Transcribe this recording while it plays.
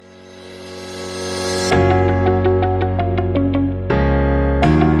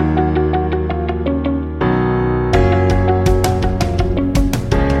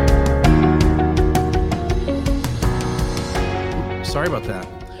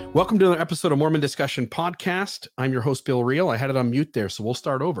Welcome to another episode of Mormon Discussion Podcast. I'm your host, Bill Reel. I had it on mute there, so we'll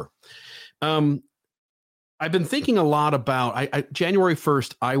start over. I've been thinking a lot about, January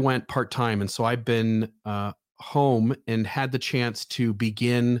 1st, I went part-time, and so I've been home and had the chance to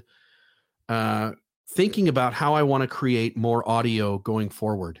begin thinking about how I want to create more audio going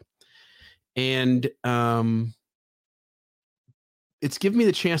forward. And it's given me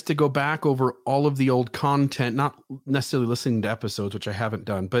the chance to go back over all of the old content, not necessarily listening to episodes, which I haven't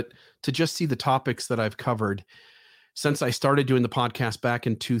done, but to just see the topics that I've covered since I started doing the podcast back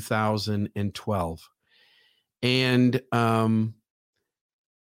in 2012. And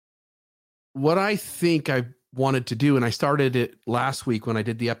what I think I wanted to do, and I started it last week when I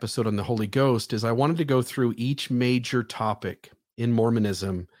did the episode on the Holy Ghost, is I wanted to go through each major topic in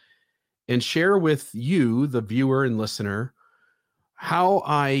Mormonism and share with you, the viewer and listener, how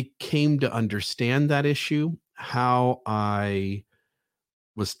I came to understand that issue, how I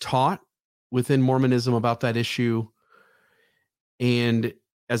was taught within Mormonism about that issue. And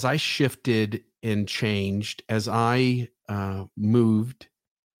as I shifted and changed, as I moved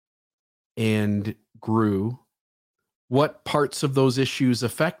and grew, what parts of those issues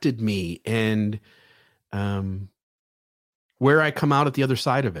affected me, and where I come out at the other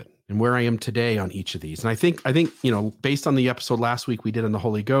side of it, and where I am today on each of these. And I think, based on the episode last week we did on the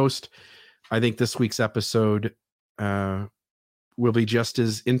Holy Ghost, I think this week's episode will be just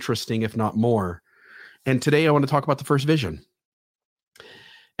as interesting, if not more. And today I want to talk about the first vision.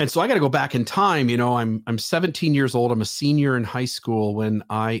 And so I got to go back in time. I'm 17 years old. I'm a senior in high school when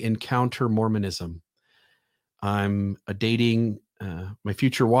I encounter Mormonism. I'm dating my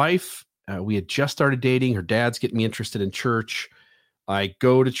future wife. We had just started dating. Her dad's getting me interested in church. I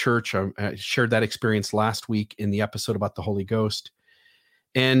go to church. I shared that experience last week in the episode about the Holy Ghost.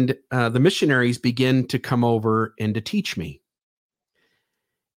 And the missionaries begin to come over and to teach me.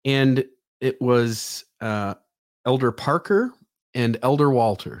 And it was Elder Parker and Elder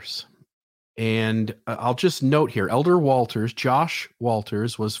Walters. And I'll just note here, Elder Walters, Josh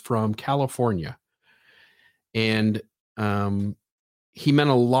Walters, was from California. And he meant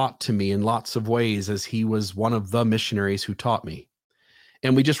a lot to me in lots of ways, as he was one of the missionaries who taught me.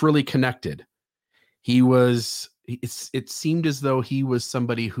 And we just really connected. It seemed as though he was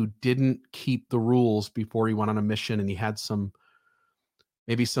somebody who didn't keep the rules before he went on a mission, and he had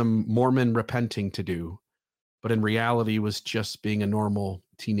maybe some Mormon repenting to do, but in reality was just being a normal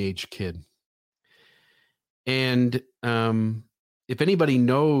teenage kid. And if anybody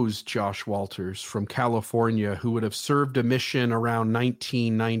knows Josh Walters from California, who would have served a mission around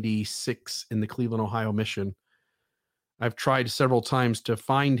 1996 in the Cleveland, Ohio mission, I've tried several times to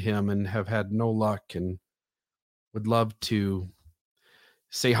find him and have had no luck, and would love to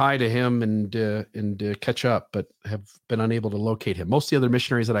say hi to him and catch up, but have been unable to locate him. Most of the other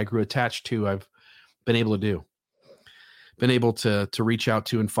missionaries that I grew attached to, I've been able to reach out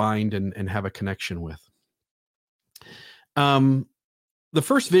to and find and have a connection with. The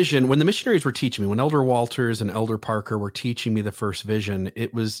first vision, when the missionaries were teaching me, when Elder Walters and Elder Parker were teaching me the first vision,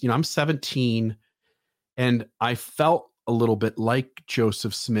 it was, I'm 17, and I felt a little bit like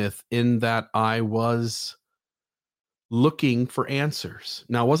Joseph Smith in that I was looking for answers.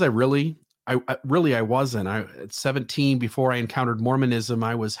 Now, was I really? I wasn't. At 17, before I encountered Mormonism,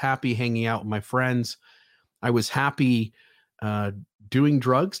 I was happy hanging out with my friends. I was happy doing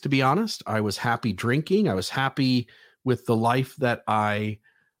drugs, to be honest. I was happy drinking. I was happy with the life that I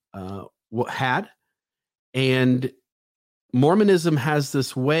had. And Mormonism has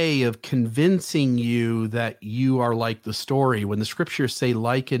this way of convincing you that you are like the story. When the scriptures say,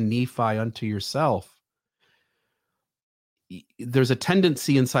 liken Nephi unto yourself, there's a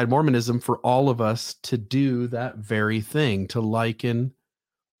tendency inside Mormonism for all of us to do that very thing, to liken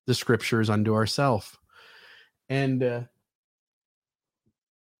the scriptures unto ourselves. And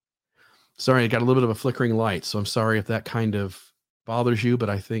sorry, I got a little bit of a flickering light, so I'm sorry if that kind of bothers you, but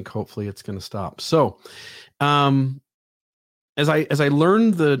I think hopefully it's going to stop. So, as I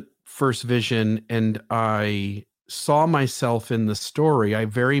learned the first vision and I saw myself in the story, I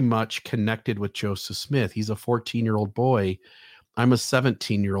very much connected with Joseph Smith. He's a 14-year-old boy. I'm a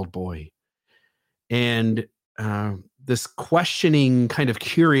 17-year-old boy. And this questioning kind of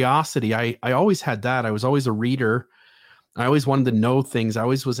curiosity, I always had that. I was always a reader. I always wanted to know things. I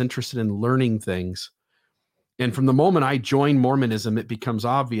always was interested in learning things. And from the moment I joined Mormonism, it becomes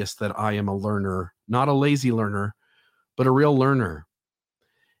obvious that I am a learner, not a lazy learner, but a real learner.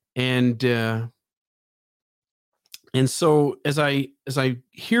 And so as I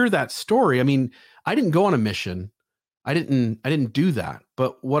hear that story, I mean, I didn't go on a mission. I didn't do that.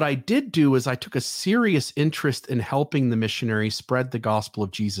 But what I did do is I took a serious interest in helping the missionaries spread the gospel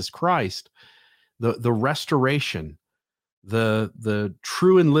of Jesus Christ, the restoration, the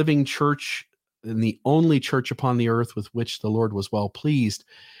true and living church, and the only church upon the earth with which the Lord was well pleased.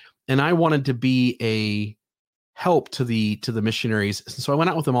 And I wanted to be a help to the missionaries. So I went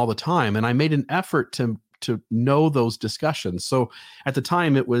out with them all the time, and I made an effort to know those discussions. So at the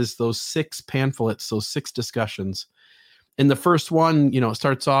time, it was those 6 pamphlets, those 6 discussions. And the first one, it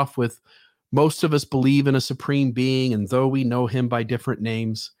starts off with, most of us believe in a supreme being, and though we know him by different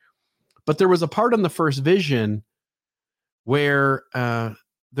names. But there was a part on the first vision where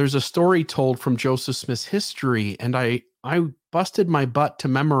there's a story told from Joseph Smith's history, and I busted my butt to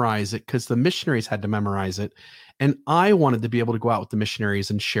memorize it because the missionaries had to memorize it, and I wanted to be able to go out with the missionaries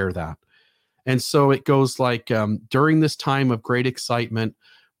and share that. And so it goes like, during this time of great excitement,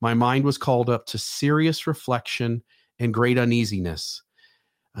 my mind was called up to serious reflection and great uneasiness.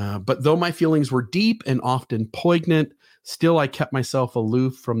 But though my feelings were deep and often poignant, still I kept myself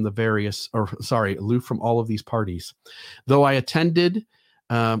aloof from aloof from all of these parties. Though I attended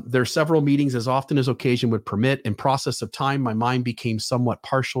their several meetings as often as occasion would permit, in process of time, my mind became somewhat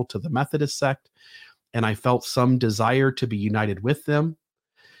partial to the Methodist sect, and I felt some desire to be united with them.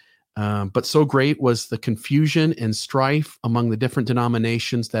 But so great was the confusion and strife among the different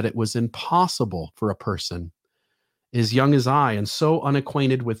denominations that it was impossible for a person as young as I, and so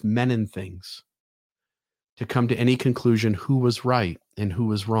unacquainted with men and things, to come to any conclusion who was right and who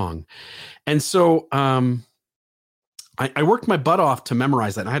was wrong. And so I worked my butt off to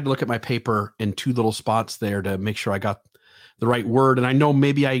memorize that. And I had to look at my paper in 2 little spots there to make sure I got the right word. And I know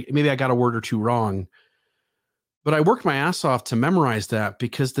maybe I got a word or 2 wrong, but I worked my ass off to memorize that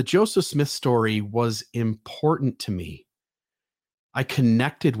because the Joseph Smith story was important to me. I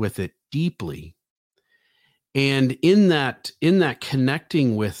connected with it deeply. And in that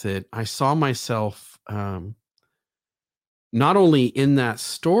connecting with it, I saw myself not only in that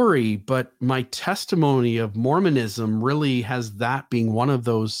story, but my testimony of Mormonism really has that being one of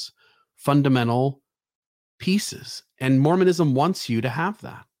those fundamental pieces. And Mormonism wants you to have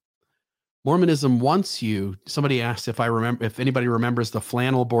that. Mormonism wants you. Somebody asked if anybody remembers the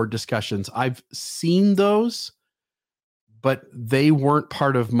flannel board discussions. I've seen those, but they weren't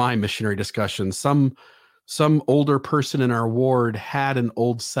part of my missionary discussions. Some older person in our ward had an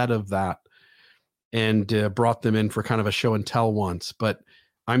old set of that and brought them in for kind of a show and tell once, but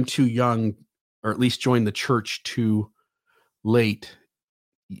I'm too young, or at least joined the church too late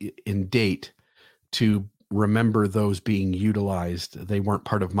in date to remember those being utilized. They weren't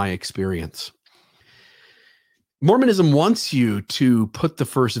part of my experience. Mormonism wants you to put the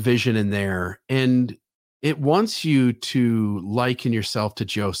first vision in there, and it wants you to liken yourself to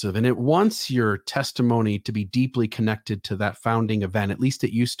Joseph, and it wants your testimony to be deeply connected to that founding event. At least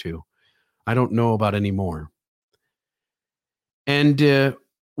it used to. I don't know about anymore. And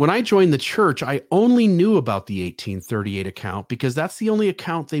when I joined the church, I only knew about the 1838 account because that's the only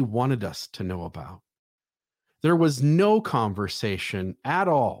account they wanted us to know about. There was no conversation at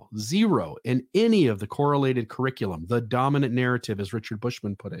all, zero, in any of the correlated curriculum, the dominant narrative, as Richard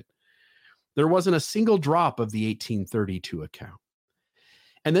Bushman put it. There wasn't a single drop of the 1832 account.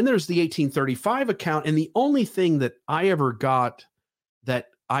 And then there's the 1835 account. And the only thing that I ever got that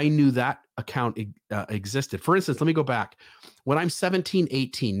I knew that account existed. For instance, let me go back. When I'm 17,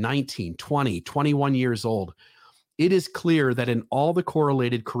 18, 19, 20, 21 years old, it is clear that in all the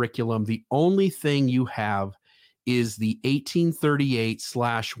correlated curriculum, the only thing you have is the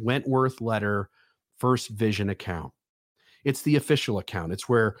 1838/Wentworth letter first vision account. It's the official account. It's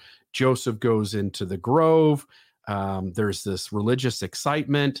where Joseph goes into the grove. There's this religious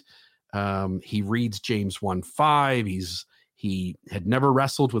excitement. He reads James 1:5. He had never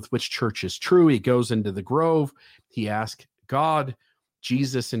wrestled with which church is true. He goes into the grove. He asks God.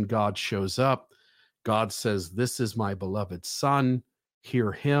 Jesus and God shows up. God says, "This is my beloved son.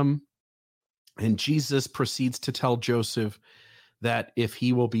 Hear him." And Jesus proceeds to tell Joseph that if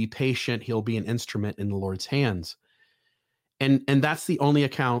he will be patient, he'll be an instrument in the Lord's hands. And that's the only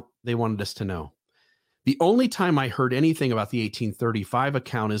account they wanted us to know. The only time I heard anything about the 1835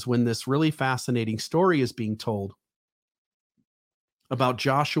 account is when this really fascinating story is being told about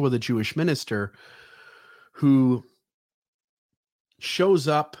Joshua, the Jewish minister, who shows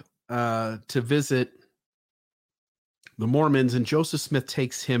up to visit the Mormons, and Joseph Smith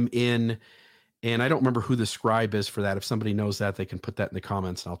takes him in. And I don't remember who the scribe is for that. If somebody knows that, they can put that in the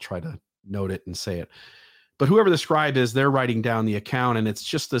comments, and I'll try to note it and say it. But whoever the scribe is, they're writing down the account. And it's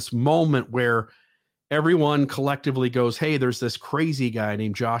just this moment where everyone collectively goes, hey, there's this crazy guy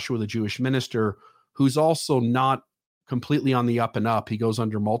named Joshua, the Jewish minister, who's also not completely on the up and up. He goes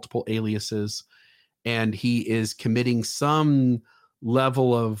under multiple aliases, and he is committing some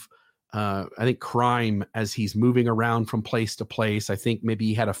level of, I think, crime as he's moving around from place to place. I think maybe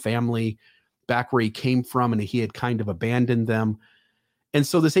he had a family back where he came from and he had kind of abandoned them. And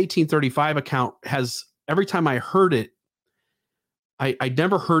so this 1835 account has, every time I heard it, I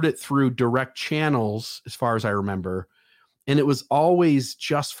never heard it through direct channels as far as I remember. And it was always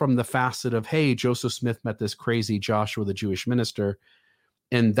just from the facet of, hey, Joseph Smith met this crazy Joshua, the Jewish minister.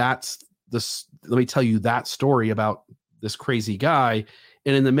 And that's this, let me tell you that story about this crazy guy.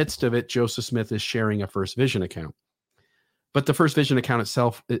 And in the midst of it, Joseph Smith is sharing a first vision account. But the first vision account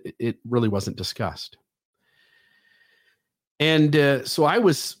itself, it really wasn't discussed. And so I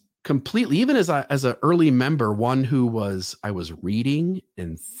was completely, even as an early member, one who I was reading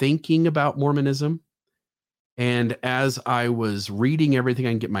and thinking about Mormonism. And as I was reading everything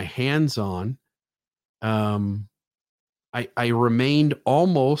I can get my hands on, I remained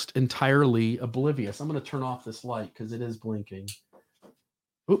almost entirely oblivious. I'm going to turn off this light because it is blinking.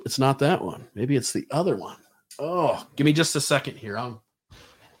 Oh, it's not that one. Maybe it's the other one. Oh, give me just a second here.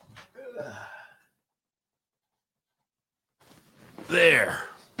 There.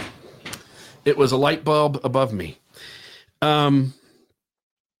 It was a light bulb above me.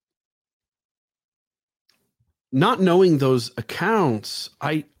 Not knowing those accounts,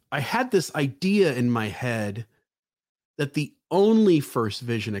 I had this idea in my head that the only first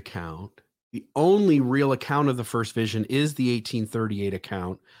vision account, the only real account of the first vision, is the 1838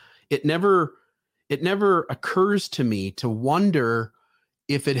 account. It never occurs to me to wonder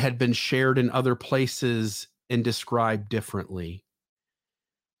if it had been shared in other places and described differently.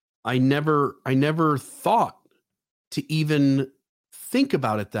 I never thought to even think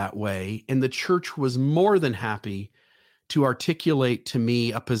about it that way. And the church was more than happy to articulate to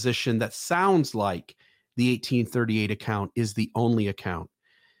me a position that sounds like the 1838 account is the only account.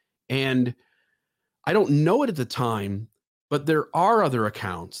 And I don't know it at the time, but there are other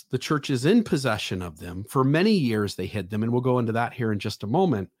accounts. The church is in possession of them. For many years, they hid them, and we'll go into that here in just a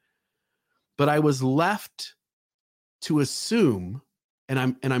moment. But I was left to assume, and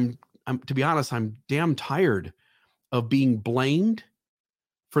I'm to be honest, I'm damn tired of being blamed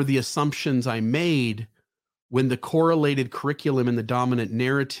for the assumptions I made when the correlated curriculum and the dominant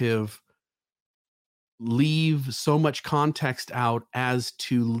narrative leave so much context out as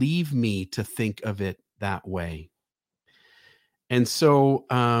to leave me to think of it that way. And so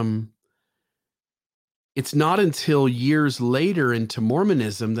it's not until years later into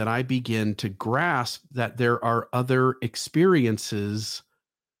Mormonism that I begin to grasp that there are other experiences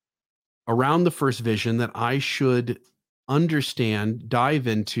around the first vision that I should understand, dive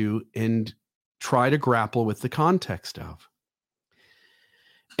into, and try to grapple with the context of.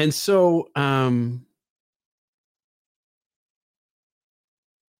 And so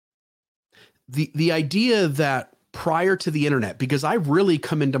the idea that prior to the internet, because I've really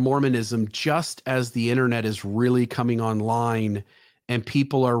come into Mormonism just as the internet is really coming online and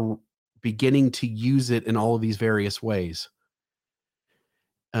people are beginning to use it in all of these various ways.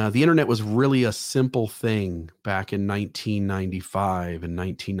 The internet was really a simple thing back in 1995 and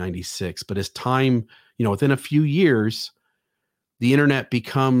 1996. But as time, within a few years, the internet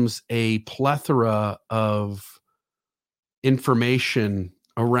becomes a plethora of information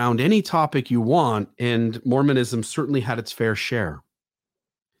around any topic you want, and Mormonism certainly had its fair share.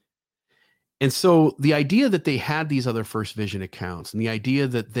 And so the idea that they had these other first vision accounts, and the idea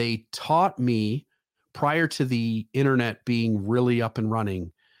that they taught me prior to the internet being really up and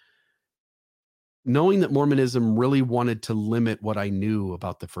running, knowing that Mormonism really wanted to limit what I knew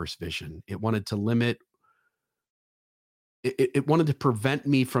about the first vision. It wanted to limit, it wanted to prevent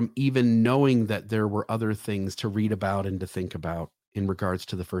me from even knowing that there were other things to read about and to think about in regards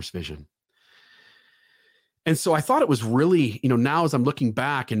to the first vision. And so I thought it was really, now as I'm looking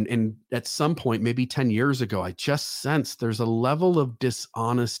back and at some point, maybe 10 years ago, I just sensed there's a level of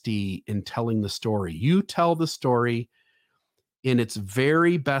dishonesty in telling the story. You tell the story in its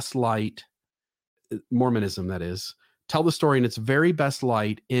very best light, Mormonism, that is, tell the story in its very best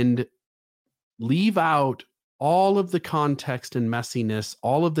light and leave out all of the context and messiness,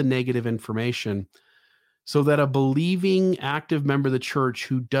 all of the negative information, so that a believing, active member of the church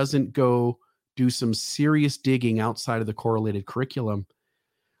who doesn't go do some serious digging outside of the correlated curriculum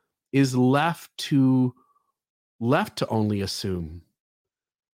is left to only assume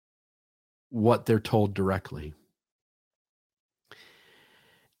what they're told directly.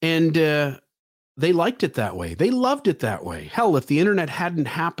 And they liked it that way. They loved it that way. Hell, if the internet hadn't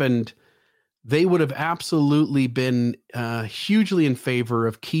happened, they would have absolutely been hugely in favor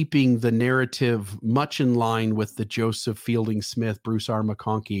of keeping the narrative much in line with the Joseph Fielding Smith, Bruce R.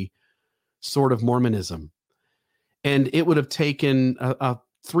 McConkie sort of Mormonism. And it would have taken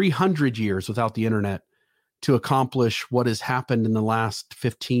 300 years without the internet to accomplish what has happened in the last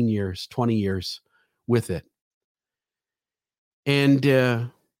 15 years, 20 years with it. And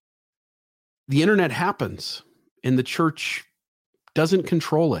the internet happens, and the church doesn't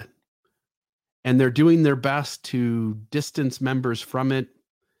control it. And they're doing their best to distance members from it.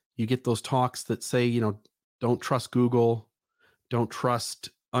 You get those talks that say, don't trust Google, don't trust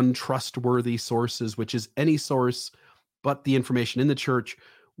untrustworthy sources, which is any source but the information in the church,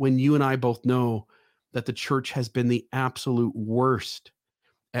 when you and I both know that the church has been the absolute worst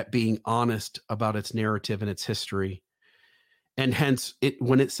at being honest about its narrative and its history. And hence,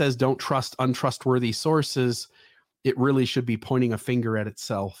 when it says don't trust untrustworthy sources, it really should be pointing a finger at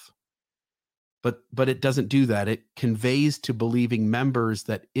itself. But it doesn't do that. It conveys to believing members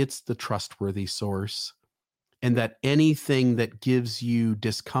that it's the trustworthy source, and that anything that gives you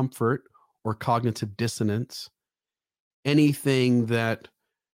discomfort or cognitive dissonance, anything that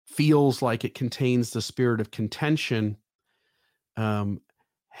feels like it contains the spirit of contention,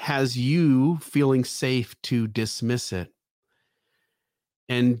 has you feeling safe to dismiss it.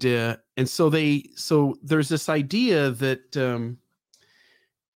 And so there's this idea that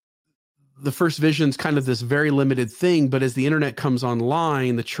the first vision's kind of this very limited thing, but as the internet comes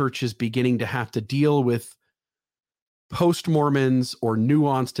online, the church is beginning to have to deal with post-Mormons or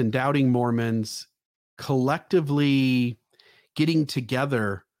nuanced and doubting Mormons collectively getting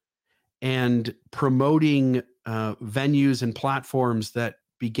together and promoting venues and platforms that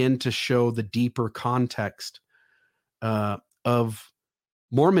begin to show the deeper context of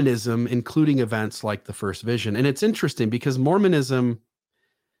Mormonism, including events like the first vision. And it's interesting because Mormonism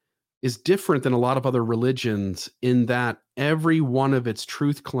is different than a lot of other religions in that every one of its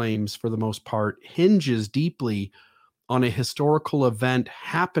truth claims, for the most part, hinges deeply on a historical event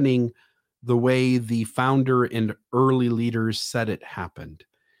happening the way the founder and early leaders said it happened.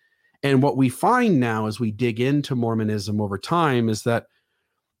 And what we find now as we dig into Mormonism over time is that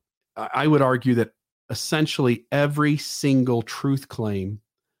I would argue that essentially every single truth claim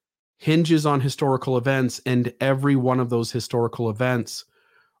hinges on historical events, and every one of those historical events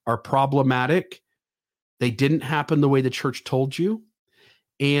are problematic. They didn't happen the way the church told you.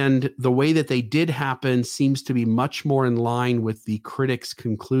 And the way that they did happen seems to be much more in line with the critics'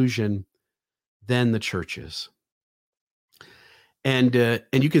 conclusion than the church's. And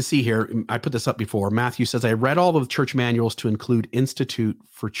you can see here, I put this up before. Matthew says, I read all of the church manuals to include Institute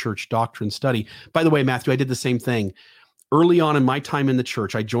for Church Doctrine Study. By the way, Matthew, I did the same thing. Early on in my time in the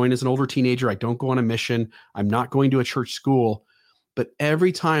church, I joined as an older teenager. I don't go on a mission. I'm not going to a church school. But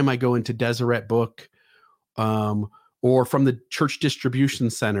every time I go into Deseret Book or from the church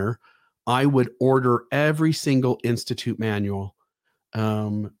distribution center, I would order every single Institute manual.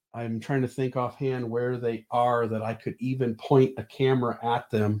 I'm trying to think offhand where they are that I could even point a camera at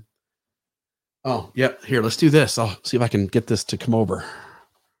them. Oh, yeah. Here, let's do this. I'll see if I can get this to come over.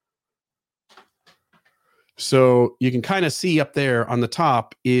 So you can kind of see up there on the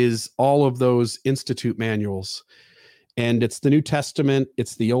top is all of those Institute manuals. And it's the New Testament.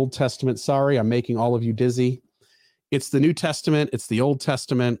 It's the Old Testament. Sorry, I'm making all of you dizzy. It's the New Testament. It's the Old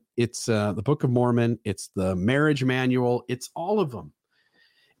Testament. It's the Book of Mormon. It's the marriage manual. It's all of them.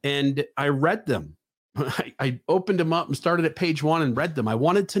 And I read them. I opened them up and started at page 1 and read them. I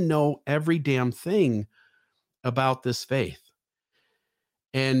wanted to know every damn thing about this faith.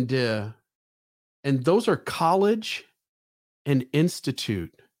 And those are college and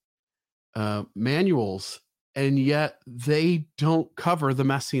institute manuals, and yet they don't cover the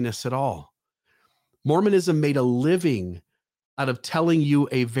messiness at all. Mormonism made a living out of telling you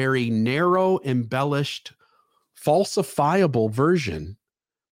a very narrow, embellished, falsifiable version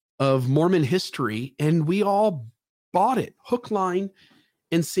of Mormon history, and we all bought it hook, line,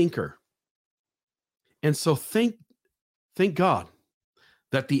 and sinker. And so thank God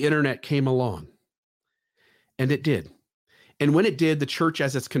that the internet came along. And it did. And when it did, the church,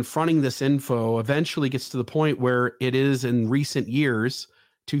 as it's confronting this info, eventually gets to the point where it is in recent years,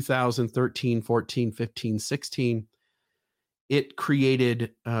 2013, 14, 15, 16, it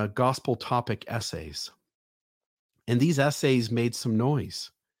created gospel topic essays. And these essays made some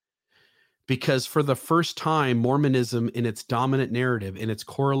noise because for the first time, Mormonism in its dominant narrative, in its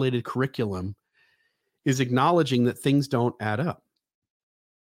correlated curriculum, is acknowledging that things don't add up.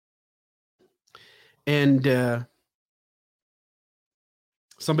 And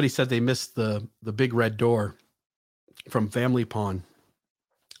somebody said they missed the big red door from Family Pawn.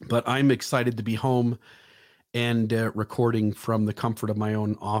 but I'm excited to be home and recording from the comfort of my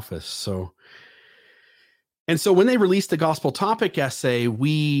own office. So when they released the gospel topic essay,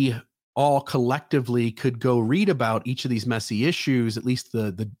 we all collectively could go read about each of these messy issues, at least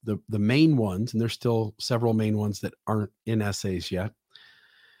the main ones. And there's still several main ones that aren't in essays yet,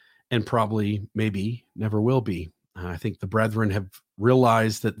 and probably maybe never will be. I think the brethren have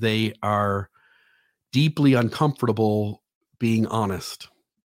realized that they are deeply uncomfortable being honest.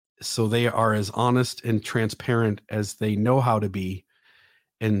 So they are as honest and transparent as they know how to be.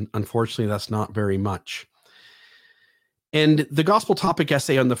 And unfortunately, that's not very much. And the gospel topic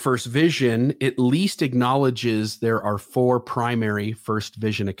essay on the first vision at least acknowledges there are 4 primary first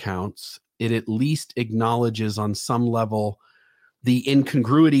vision accounts. It at least acknowledges on some level the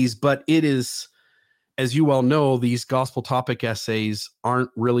incongruities, but it is, as you well know, these gospel topic essays aren't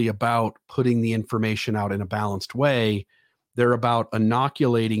really about putting the information out in a balanced way. They're about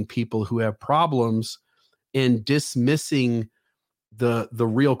inoculating people who have problems and dismissing the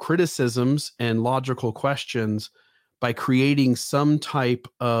real criticisms and logical questions by creating some type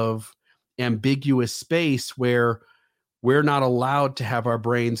of ambiguous space where we're not allowed to have our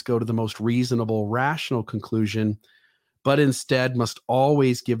brains go to the most reasonable, rational conclusion, but instead must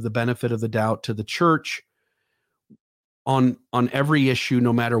always give the benefit of the doubt to the church on every issue,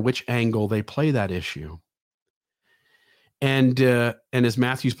 no matter which angle they play that issue. And as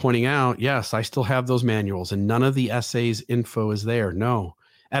Matthew's pointing out, yes, I still have those manuals, and none of the essays info is there. No.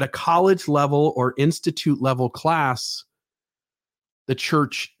 At a college level or institute level class, the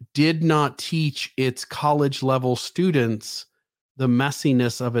church did not teach its college level students the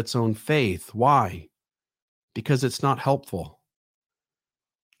messiness of its own faith. Why? Because it's not helpful.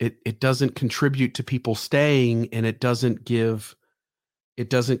 It doesn't contribute to people staying, and it doesn't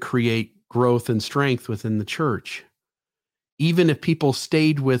create growth and strength within the church. Even if people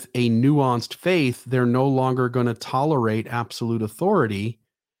stayed with a nuanced faith, they're no longer going to tolerate absolute authority,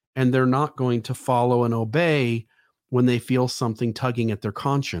 and they're not going to follow and obey when they feel something tugging at their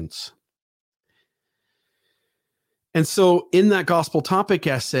conscience. And so in that gospel topic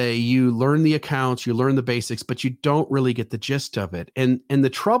essay, you learn the accounts, you learn the basics, but you don't really get the gist of it. And the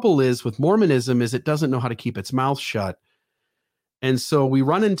trouble is with Mormonism is it doesn't know how to keep its mouth shut. And so we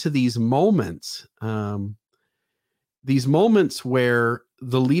run into these moments where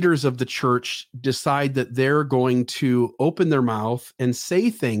the leaders of the church decide that they're going to open their mouth and say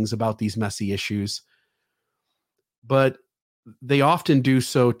things about these messy issues, but they often do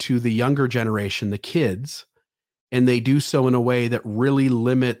so to the younger generation, the kids, and they do so in a way that really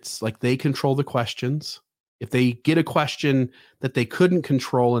limits, like they control the questions. If they get a question that they couldn't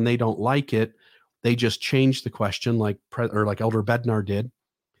control and they don't like it, they just change the question like Elder Bednar did.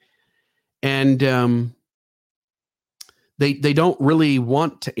 And they don't really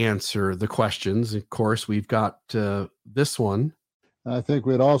want to answer the questions. Of course, we've got this one. I think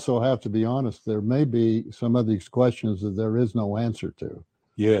we'd also have to be honest. There may be some of these questions that there is no answer to.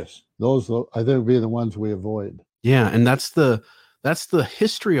 Yes. Those, I think, would be the ones we avoid. Yeah, and that's the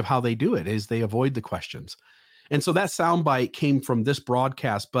history of how they do it, is they avoid the questions. And so that soundbite came from this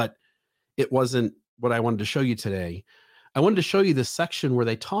broadcast, but it wasn't what I wanted to show you today. I wanted to show you this section where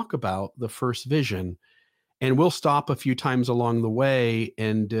they talk about the first vision, and we'll stop a few times along the way,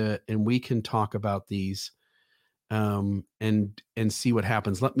 and we can talk about these and see what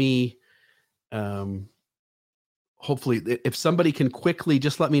happens. Let me hopefully, if somebody can quickly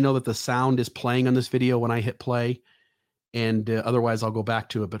just let me know that the sound is playing on this video when I hit play, and otherwise I'll go back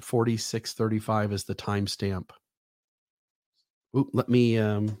to it. But 46:35 is the timestamp. Let me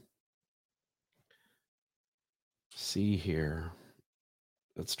see here.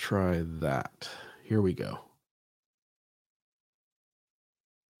 Let's try that. Here we go.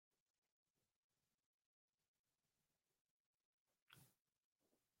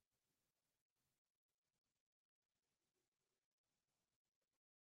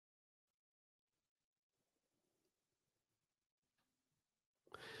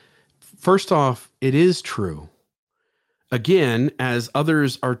 First off, it is true. Again, as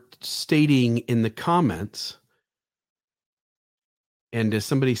others are stating in the comments, and as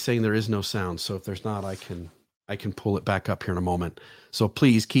somebody's saying there is no sound, so if there's not, I can pull it back up here in a moment. So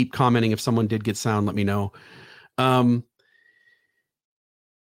please keep commenting. If someone did get sound, let me know.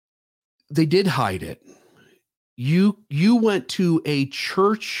 They did hide it. You went to a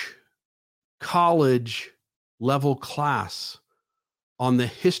church college level class on the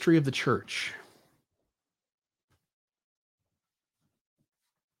history of the church.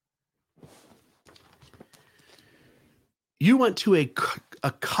 You went to a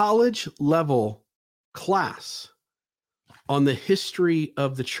college level class on the history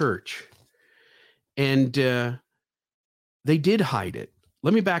of the church. And they did hide it.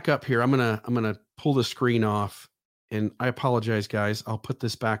 Let me back up here. I'm gonna pull the screen off, and I apologize, guys. I'll put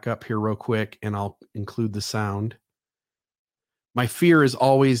this back up here real quick, and I'll include the sound. My fear is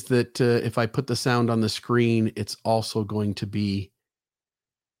always that if I put the sound on the screen, it's also going to be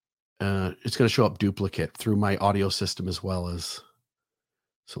it's going to show up duplicate through my audio system as well as.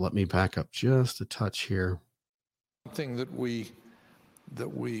 So let me back up just a touch here. Something that we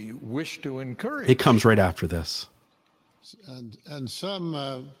wish to encourage. It comes right after this. And some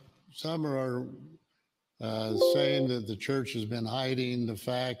are saying that the church has been hiding the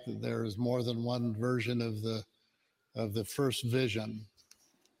fact that there is more than one version of the first vision,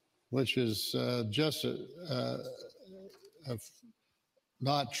 which is just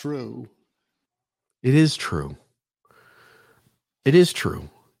not true. It is true. It is true.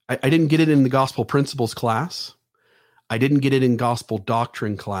 I didn't get it in the gospel principles class. I didn't get it in gospel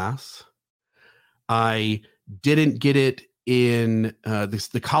doctrine class. I didn't get it in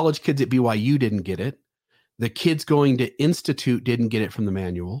the college kids at BYU didn't get it. The kids going to Institute didn't get it from the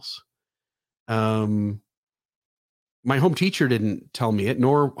manuals. My home teacher didn't tell me it,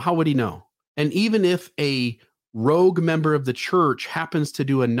 nor how would he know? And even if a rogue member of the church happens to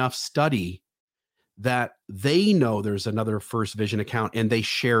do enough study that they know there's another First Vision account and they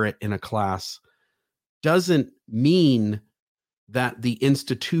share it in a class, doesn't mean that the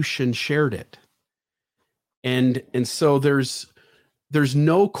institution shared it. And so there's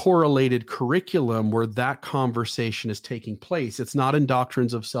no correlated curriculum where that conversation is taking place. It's not in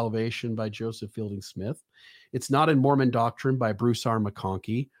Doctrines of Salvation by Joseph Fielding Smith. It's not in Mormon Doctrine by Bruce R.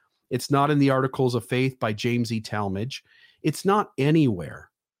 McConkie. It's not in the Articles of Faith by James E. Talmage. It's not anywhere.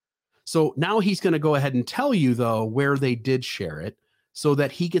 So now he's going to go ahead and tell you, though, where they did share it so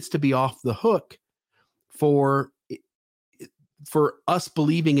that he gets to be off the hook for us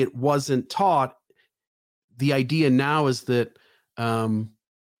believing it wasn't taught. The idea now is that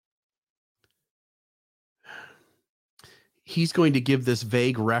he's going to give this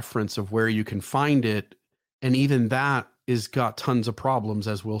vague reference of where you can find it. And even that is got tons of problems,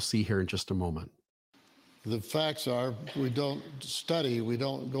 as we'll see here in just a moment. The facts are we don't study. We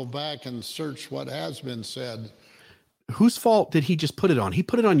don't go back and search what has been said. Whose fault did he just put it on? He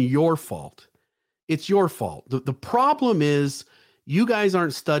put it on your fault. It's your fault. The problem is you guys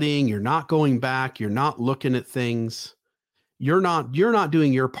aren't studying. You're not going back. You're not looking at things. You're not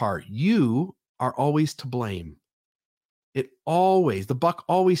doing your part. You are always to blame. The buck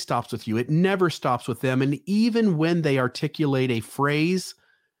always stops with you. It never stops with them. And even when they articulate a phrase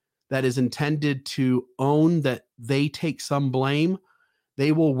that is intended to own that they take some blame,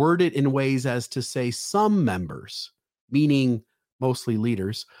 they will word it in ways as to say some members, meaning mostly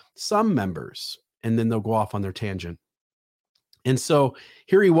leaders, some members, and then they'll go off on their tangent. And so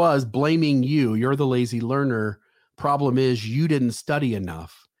here he was blaming you. You're the lazy learner. Problem is you didn't study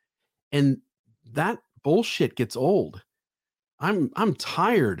enough. And that bullshit gets old. I'm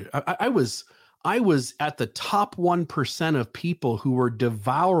tired. I was at the top 1% of people who were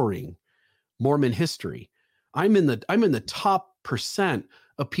devouring Mormon history. I'm in the top percent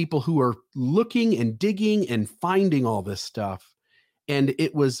of people who are looking and digging and finding all this stuff. And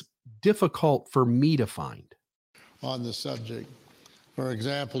it was difficult for me to find. On the subject. For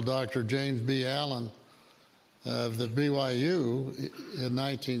example, Dr. James B. Allen of the BYU in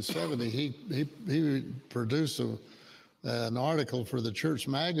 1970, he produced an article for the church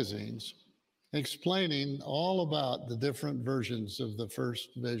magazines explaining all about the different versions of the first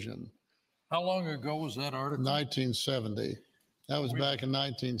vision. How long ago was that article? 1970. That was back in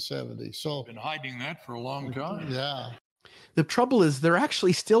 1970. So been hiding that for a long time. Yeah. The trouble is they're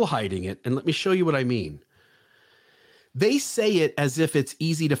actually still hiding it. And let me show you what I mean. They say it as if it's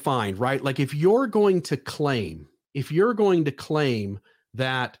easy to find, right? Like if you're going to claim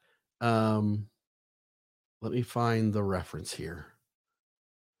that, let me find the reference here.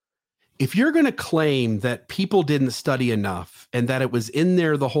 If you're going to claim that people didn't study enough and that it was in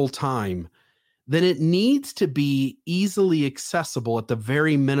there the whole time, then it needs to be easily accessible at the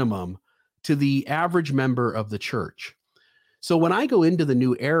very minimum to the average member of the church. So when I go into the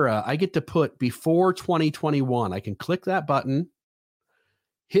new era, I get to put before 2021. I can click that button,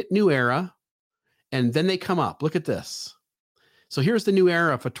 hit new era, and then they come up. Look at this. So here's the new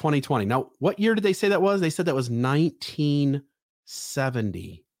era for 2020. Now, what year did they say that was? They said that was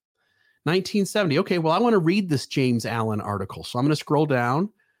 1970. 1970. Okay, well, I want to read this James Allen article. So I'm going to scroll down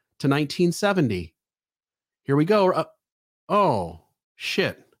to 1970. Here we go. Oh,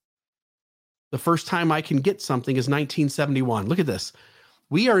 shit. The first time I can get something is 1971. Look at this.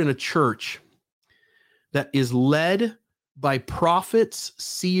 We are in a church that is led by prophets,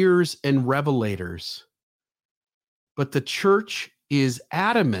 seers, and revelators. But the church is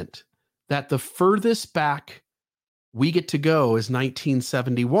adamant that the furthest back we get to go is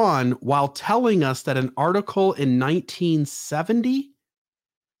 1971, while telling us that an article in 1970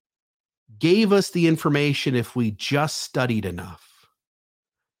 gave us the information if we just studied enough.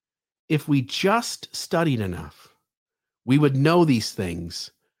 If we just studied enough, we would know these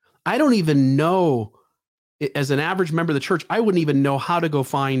things. I don't even know, as an average member of the church, I wouldn't even know how to go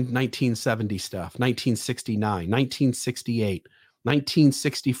find 1970 stuff, 1969, 1968,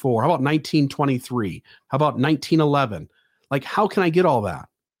 1964. How about 1923? How about 1911? Like, how can I get all that?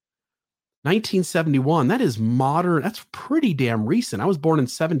 1971, that is modern. That's pretty damn recent. I was born in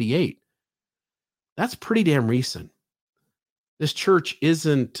 78. That's pretty damn recent. This church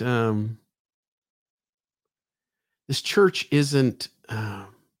isn't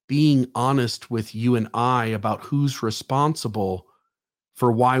being honest with you and I about who's responsible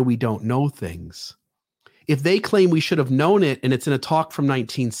for why we don't know things. If they claim we should have known it and it's in a talk from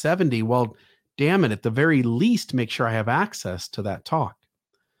 1970, well, damn it, at the very least, make sure I have access to that talk.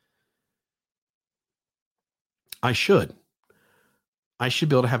 I should be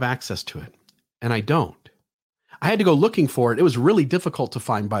able to have access to it, and I don't. I had to go looking for it. It was really difficult to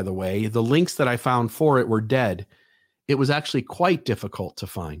find, by the way. The links that I found for it were dead. It was actually quite difficult to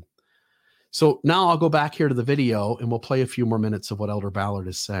find. So now I'll go back here to the video and we'll play a few more minutes of what Elder Ballard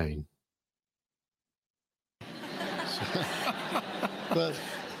is saying.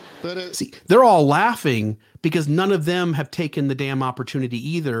 See, they're all laughing because none of them have taken the damn opportunity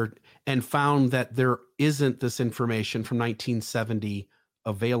either and found that there isn't this information from 1970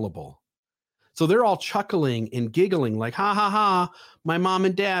 available. So they're all chuckling and giggling like, ha, ha, ha, my mom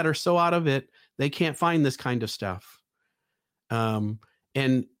and dad are so out of it, they can't find this kind of stuff.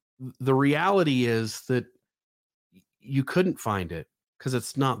 And the reality is that you couldn't find it because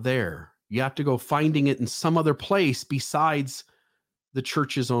it's not there. You have to go finding it in some other place besides the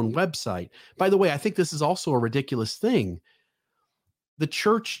church's own website. By the way, I think this is also a ridiculous thing. The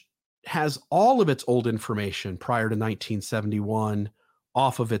church has all of its old information prior to 1971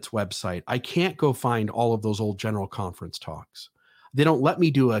 off of its website. I can't go find all of those old General Conference talks. They don't let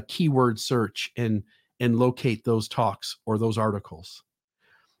me do a keyword search and locate those talks or those articles.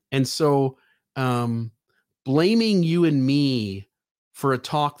 And so blaming you and me for a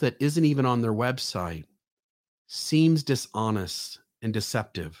talk that isn't even on their website seems dishonest and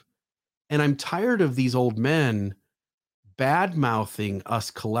deceptive. And I'm tired of these old men bad-mouthing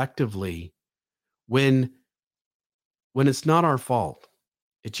us collectively when it's not our fault.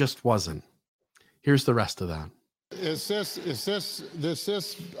 It just wasn't. Here's the rest of that. It's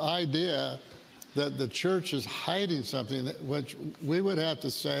this idea that the church is hiding something, which we would have to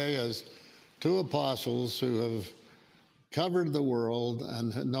say as two apostles who have covered the world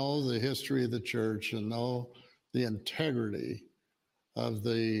and know the history of the church and know the integrity of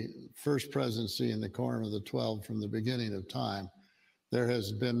the first presidency and the Quorum of the 12 from the beginning of time. There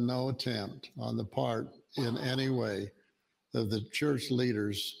has been no attempt on the part in any way of the church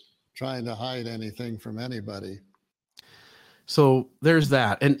leaders trying to hide anything from anybody. So there's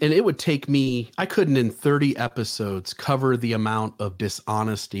that. And it would take me, I couldn't in 30 episodes cover the amount of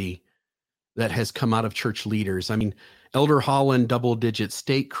dishonesty that has come out of church leaders. I mean, Elder Holland, double-digit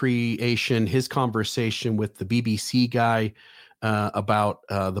state creation, his conversation with the BBC guy about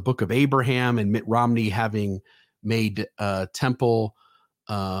the Book of Abraham and Mitt Romney having made temple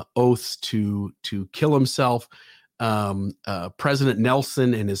oaths to kill himself. President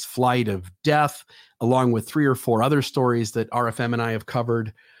Nelson and his flight of death, along with 3 or 4 other stories that RFM and I have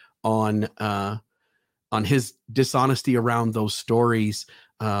covered on his dishonesty around those stories.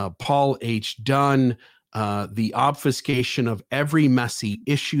 Paul H. Dunn, the obfuscation of every messy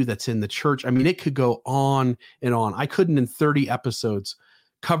issue that's in the church. I mean, it could go on and on. I couldn't in 30 episodes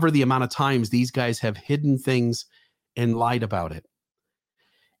cover the amount of times these guys have hidden things and lied about it.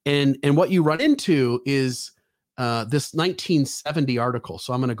 And what you run into is this 1970 article.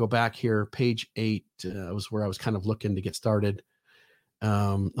 So I'm going to go back here, page 8 was where I was kind of looking to get started.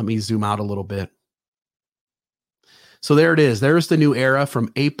 Let me zoom out a little bit. So there it is. There's the New Era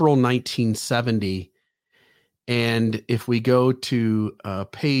from April 1970. And if we go to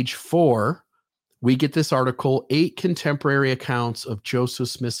page 4, we get this article, 8 Contemporary Accounts of Joseph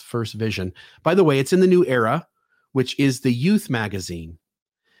Smith's First Vision. By the way, it's in the New Era, which is the youth magazine.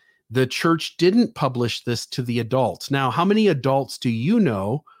 The church didn't publish this to the adults. Now, how many adults do you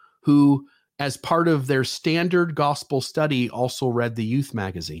know who, as part of their standard gospel study, also read the youth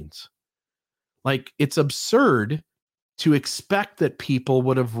magazines? Like, it's absurd to expect that people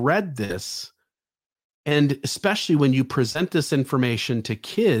would have read this And especially when you present this information to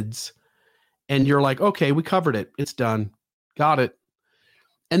kids and you're like, okay, we covered it. It's done. Got it.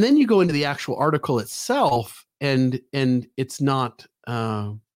 And then you go into the actual article itself and it's not,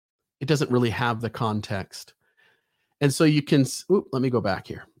 it doesn't really have the context. And so you can, let me go back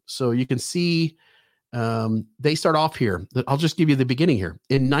here. So you can see they start off here. I'll just give you the beginning here.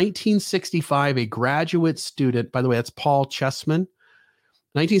 In 1965, a graduate student, by the way, that's Paul Chessman.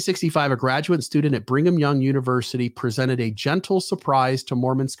 1965, a graduate student at Brigham Young University presented a gentle surprise to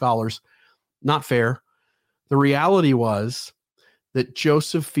Mormon scholars. Not fair. The reality was that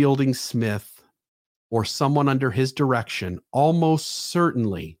Joseph Fielding Smith, or someone under his direction, almost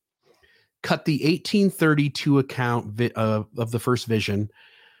certainly cut the 1832 account of the first vision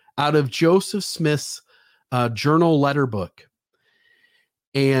out of Joseph Smith's journal letter book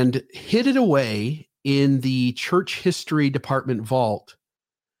and hid it away in the church history department vault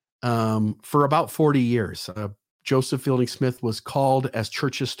for about 40 years. Joseph Fielding Smith was called as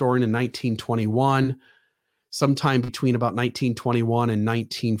church historian in 1921. Sometime between about 1921 and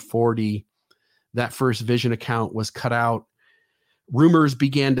 1940, that first vision account was cut out. Rumors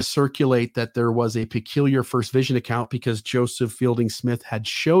began to circulate that there was a peculiar first vision account because Joseph Fielding Smith had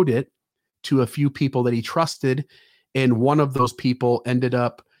showed it to a few people that he trusted. And one of those people ended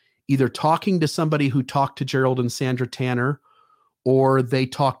up either talking to somebody who talked to Gerald and Sandra Tanner, or they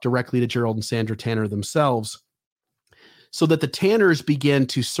talked directly to Gerald and Sandra Tanner themselves. So that the Tanners began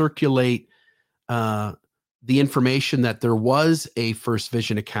to circulate the information that there was a first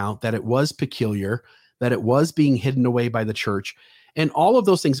vision account, that it was peculiar, that it was being hidden away by the church. And all of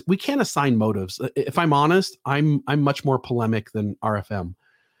those things, we can't assign motives. If I'm honest, I'm much more polemic than RFM.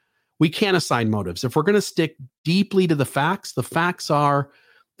 We can't assign motives. If we're going to stick deeply to the facts are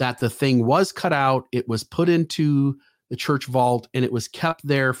that the thing was cut out, it was put into the church vault, and it was kept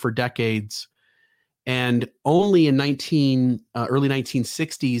there for decades. And only in early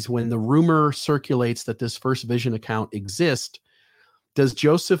 1960s, when the rumor circulates that this first vision account exists, does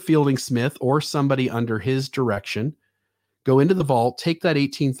Joseph Fielding Smith or somebody under his direction go into the vault, take that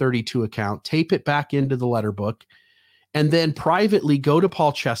 1832 account, tape it back into the letter book, and then privately go to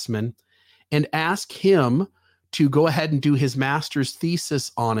Paul Chessman and ask him to go ahead and do his master's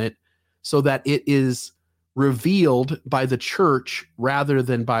thesis on it so that it is revealed by the church rather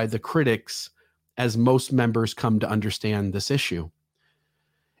than by the critics, as most members come to understand this issue.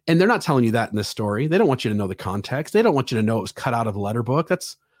 And they're not telling you that in this story. They don't want you to know the context. They don't want you to know it was cut out of the letter book.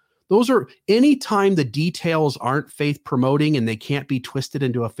 Anytime the details aren't faith promoting and they can't be twisted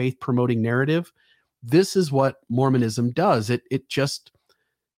into a faith promoting narrative, this is what Mormonism does. It just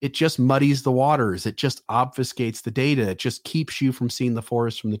muddies the waters. It just obfuscates the data. It just keeps you from seeing the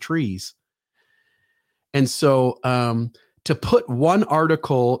forest from the trees. And so to put one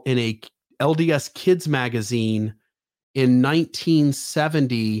article in a LDS Kids magazine in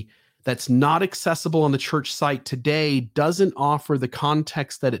 1970 that's not accessible on the church site today doesn't offer the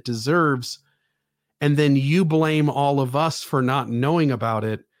context that it deserves, and then you blame all of us for not knowing about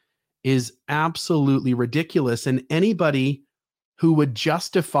it, is absolutely ridiculous. And anybody who would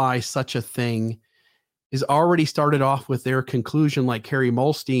justify such a thing is already started off with their conclusion like Harry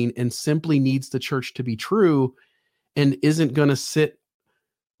Molstein and simply needs the church to be true and isn't going to sit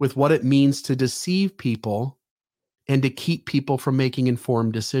with what it means to deceive people and to keep people from making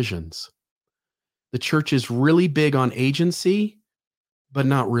informed decisions. The church is really big on agency, but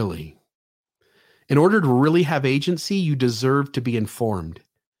not really. In order to really have agency, you deserve to be informed.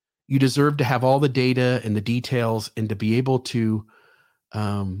 You deserve to have all the data and the details and to be able to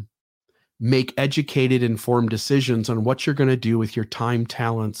make educated, informed decisions on what you're going to do with your time,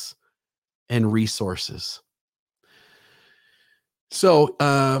 talents, and resources. So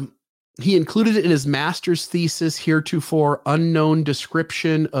he included it in his master's thesis, Heretofore Unknown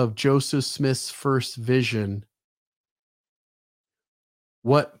Description of Joseph Smith's First Vision.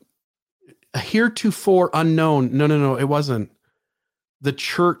 What? Heretofore unknown. No, it wasn't. The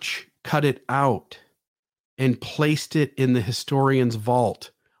church cut it out and placed it in the historian's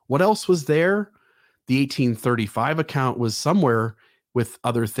vault. What else was there? The 1835 account was somewhere with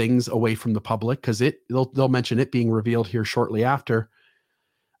other things away from the public, because they'll mention it being revealed here shortly after.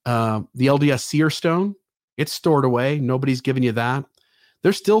 The LDS Seer Stone, it's stored away. Nobody's giving you that.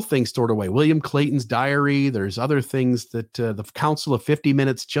 There's still things stored away. William Clayton's diary. There's other things that the Council of 50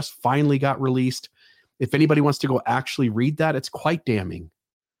 Minutes just finally got released. If anybody wants to go actually read that, it's quite damning.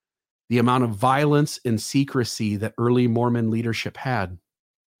 The amount of violence and secrecy that early Mormon leadership had.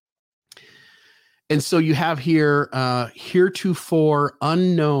 And so you have here, heretofore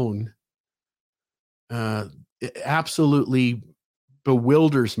unknown, absolutely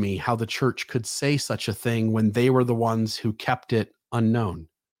bewilders me how the church could say such a thing when they were the ones who kept it unknown.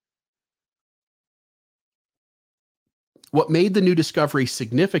 What made the new discovery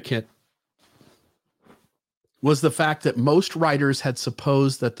significant was the fact that most writers had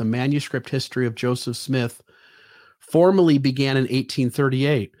supposed that the manuscript history of Joseph Smith formally began in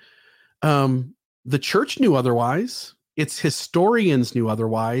 1838. The church knew otherwise. Its historians knew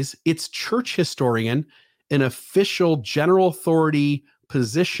otherwise. Its church historian, an official general authority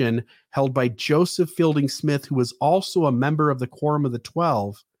position held by Joseph Fielding Smith, who was also a member of the Quorum of the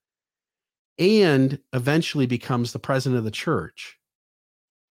 12, and eventually becomes the president of the church.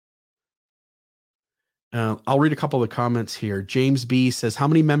 I'll read a couple of the comments here. James B. says, how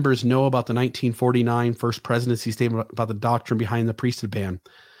many members know about the 1949 First Presidency statement about the doctrine behind the priesthood ban?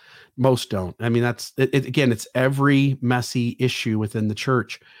 Most don't. I mean, again, it's every messy issue within the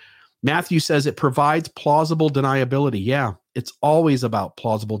church. Matthew says it provides plausible deniability. Yeah, it's always about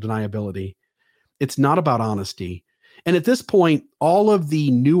plausible deniability. It's not about honesty. And at this point, all of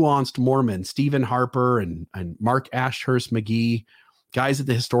the nuanced Mormons, Stephen Harper and Mark Ashurst McGee, guys at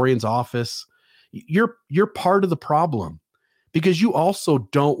the historian's office, you're part of the problem, because you also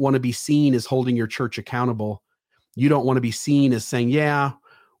don't want to be seen as holding your church accountable. You don't want to be seen as saying, yeah,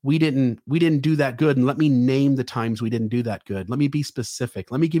 we didn't do that good. And let me name the times we didn't do that good. Let me be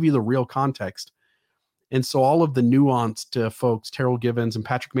specific. Let me give you the real context. And so all of the nuanced folks, Terrell Givens and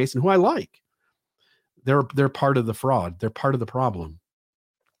Patrick Mason, who I like, they're part of the fraud. They're part of the problem.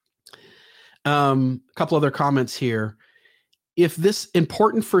 A couple other comments here. If this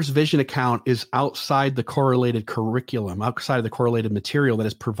important First Vision account is outside the correlated curriculum, outside of the correlated material that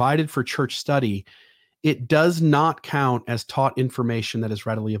is provided for church study, it does not count as taught information that is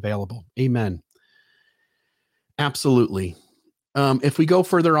readily available. Amen. Absolutely. If we go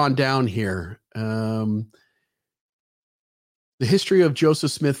further on down here, the history of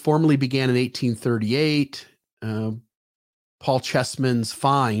Joseph Smith formally began in 1838. Paul Chessman's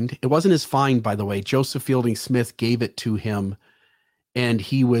find, it wasn't his find, by the way. Joseph Fielding Smith gave it to him, and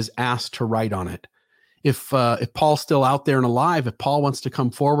he was asked to write on it. If Paul's still out there and alive, if Paul wants to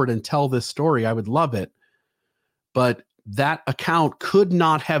come forward and tell this story, I would love it. But that account could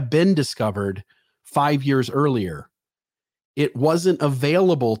not have been discovered 5 years earlier. It wasn't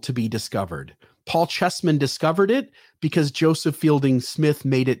available to be discovered. Paul Chessman discovered it because Joseph Fielding Smith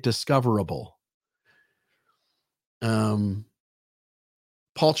made it discoverable.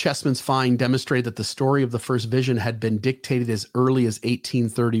 Paul Chessman's find demonstrated that the story of the first vision had been dictated as early as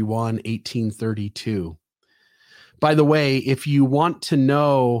 1831, 1832. By the way, if you want to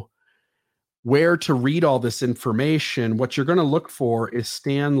know where to read all this information, what you're going to look for is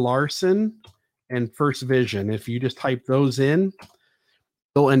Stan Larson and First Vision. If you just type those in,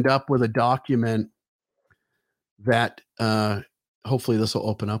 you'll end up with a document that hopefully this will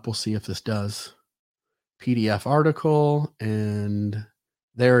open up. We'll see if this does. PDF article, and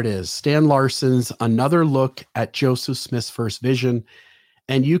there it is. Stan Larson's Another Look at Joseph Smith's First Vision.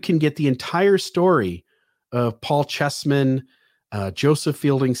 And you can get the entire story of Paul Chessman, Joseph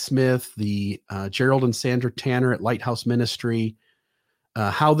Fielding Smith, the Gerald and Sandra Tanner at Lighthouse Ministry,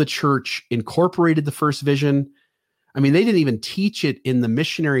 how the church incorporated the first vision. I mean, they didn't even teach it in the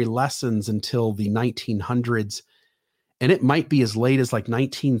missionary lessons until the 1900s. And it might be as late as like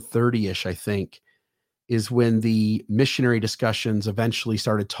 1930-ish, I think, is when the missionary discussions eventually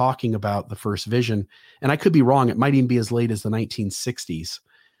started talking about the first vision. And I could be wrong. It might even be as late as the 1960s.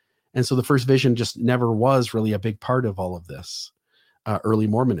 And so the first vision just never was really a big part of all of this early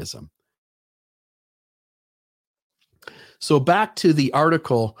Mormonism. So back to the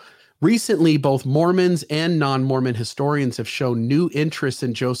article. Recently, both Mormons and non-Mormon historians have shown new interest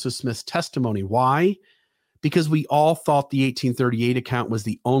in Joseph Smith's testimony. Why? Because we all thought the 1838 account was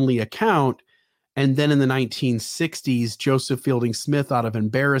the only account. And then in the 1960s, Joseph Fielding Smith, out of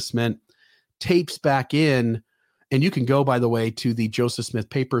embarrassment, tapes back in. And you can go, by the way, to the Joseph Smith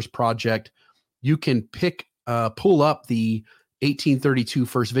Papers Project. You can pull up the 1832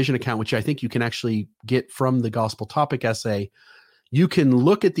 First Vision account, which I think you can actually get from the Gospel Topic essay. You can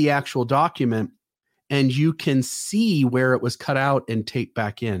look at the actual document and you can see where it was cut out and taped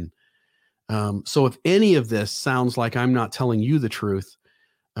back in. So if any of this sounds like I'm not telling you the truth,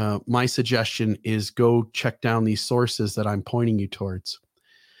 my suggestion is go check down these sources that I'm pointing you towards.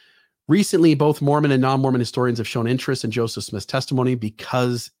 Recently, both Mormon and non-Mormon historians have shown interest in Joseph Smith's testimony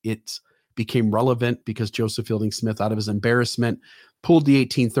because it became relevant, because Joseph Fielding Smith, out of his embarrassment, pulled the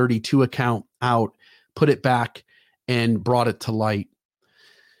 1832 account out, put it back, and brought it to light.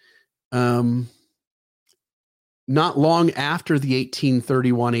 not long after the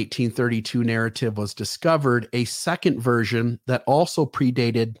 1831, 1832 narrative was discovered, a second version that also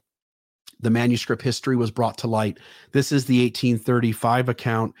predated the manuscript history was brought to light. This is the 1835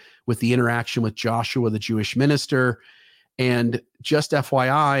 account with the interaction with Joshua, the Jewish minister. And just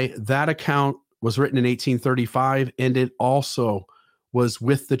FYI, that account was written in 1835, and it also was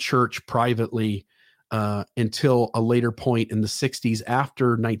with the church privately until a later point in the 60s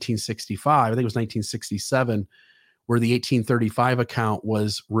after 1965. I think it was 1967, where the 1835 account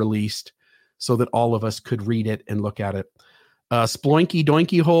was released so that all of us could read it and look at it. Sploinky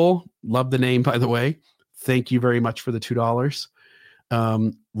Doinky Hole, love the name, by the way. Thank you very much for the $2.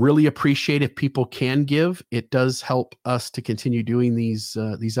 Really appreciate if people can give. It does help us to continue doing these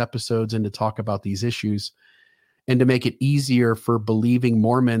episodes and to talk about these issues, and to make it easier for believing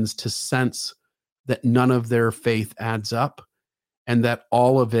Mormons to sense that none of their faith adds up, and that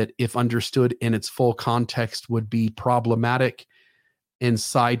all of it, if understood in its full context, would be problematic and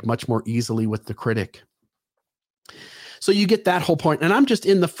side much more easily with the critic. So you get that whole point. And I'm just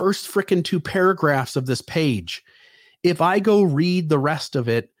in the first frickin' 2 paragraphs of this page. If I go read the rest of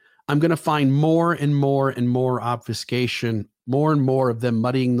it, I'm going to find more and more and more obfuscation, more and more of them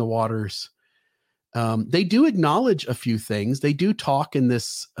muddying the waters. They do acknowledge a few things. They do talk in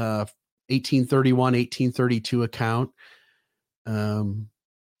this 1831, 1832 account.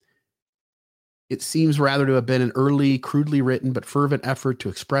 It seems rather to have been an early, crudely written, but fervent effort to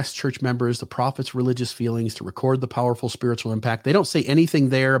express church members, the prophet's religious feelings, to record the powerful spiritual impact. They don't say anything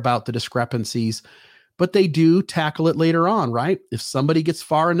there about the discrepancies, but they do tackle it later on, right? If somebody gets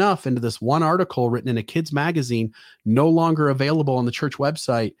far enough into this one article written in a kid's magazine, no longer available on the church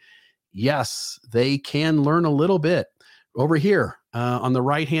website, yes, they can learn a little bit. Over here on the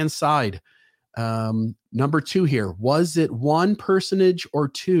right-hand side, number 2 here, was it one personage or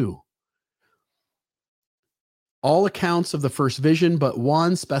 2? All accounts of the first vision, but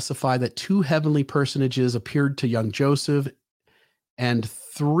one specify that 2 heavenly personages appeared to young Joseph, and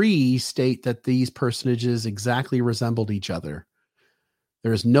 3 state that these personages exactly resembled each other.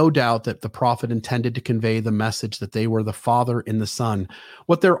 There is no doubt that the prophet intended to convey the message that they were the Father and the Son.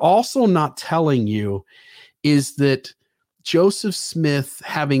 What they're also not telling you is that Joseph Smith,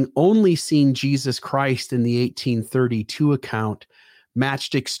 having only seen Jesus Christ in the 1832 account,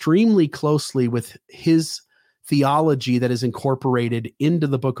 matched extremely closely with his theology that is incorporated into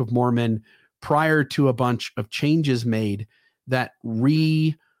the Book of Mormon prior to a bunch of changes made that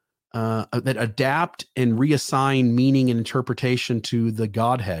that adapt and reassign meaning and interpretation to the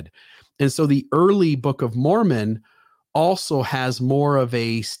Godhead. And so the early Book of Mormon also has more of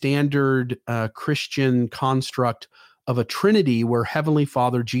a standard Christian construct of a Trinity where Heavenly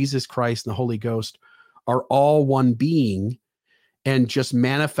Father, Jesus Christ, and the Holy Ghost are all one being and just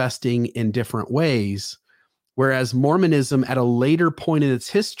manifesting in different ways. Whereas Mormonism at a later point in its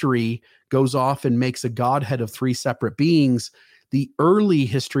history goes off and makes a Godhead of 3 separate beings. The early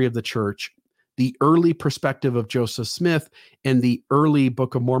history of the church, the early perspective of Joseph Smith, and the early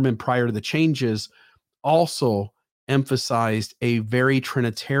Book of Mormon prior to the changes also emphasized a very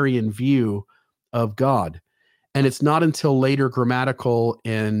Trinitarian view of God. And it's not until later grammatical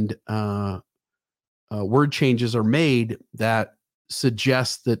and word changes are made that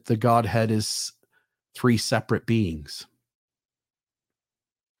suggest that the Godhead is 3 separate beings.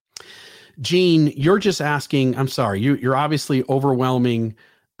 Gene, you're just asking, I'm sorry, you're obviously overwhelming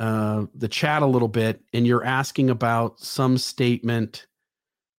the chat a little bit, and you're asking about some statement.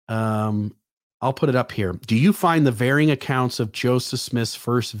 I'll put it up here. Do you find the varying accounts of Joseph Smith's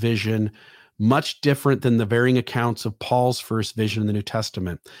first vision much different than the varying accounts of Paul's first vision in the New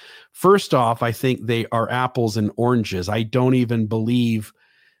Testament? First off, I think they are apples and oranges. I don't even believe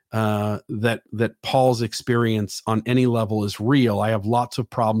that Paul's experience on any level is real. I have lots of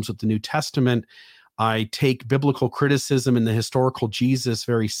problems with the New Testament. I take biblical criticism and the historical Jesus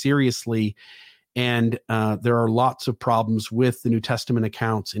very seriously, and there are lots of problems with the New Testament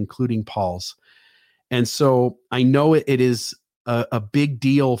accounts, including Paul's. And so I know it is a big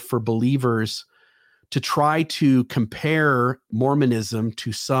deal for believers to try to compare Mormonism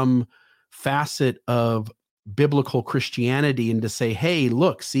to some facet of biblical Christianity and to say, hey,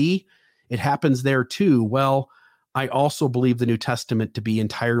 look, see, it happens there too. Well, I also believe the New Testament to be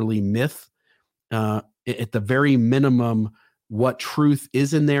entirely myth. At the very minimum, what truth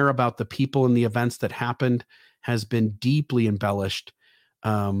is in there about the people and the events that happened has been deeply embellished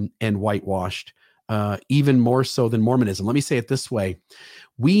and whitewashed, even more so than Mormonism. Let me say it this way.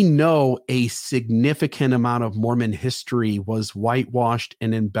 We know a significant amount of Mormon history was whitewashed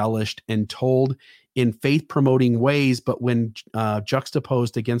and embellished and told in faith-promoting ways, but when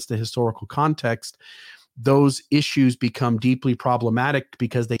juxtaposed against the historical context, those issues become deeply problematic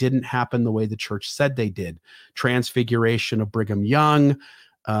because they didn't happen the way the church said they did. Transfiguration of Brigham Young,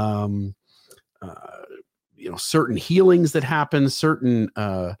 certain healings that happen, certain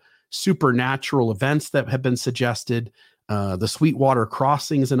supernatural events that have been suggested. The Sweetwater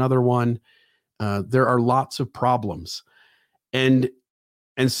Crossing is another one. There are lots of problems. And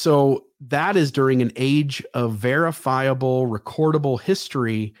so that is during an age of verifiable, recordable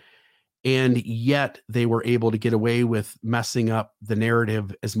history, and yet they were able to get away with messing up the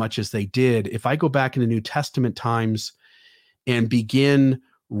narrative as much as they did. If I go back in the New Testament times and begin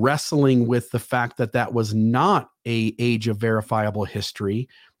wrestling with the fact that that was not an age of verifiable history,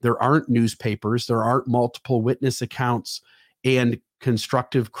 there aren't newspapers, there aren't multiple witness accounts and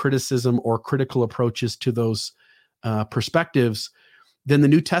constructive criticism or critical approaches to those perspectives, then the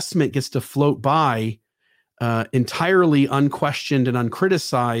New Testament gets to float by entirely unquestioned and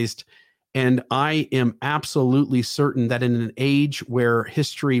uncriticized. And I am absolutely certain that in an age where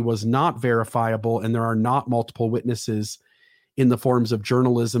history was not verifiable and there are not multiple witnesses in the forms of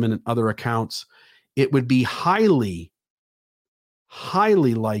journalism and other accounts, it would be highly,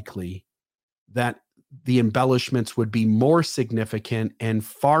 highly likely that the embellishments would be more significant and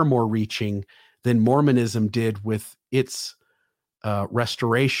far more reaching than Mormonism did with its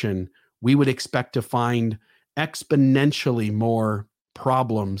restoration. We would expect to find exponentially more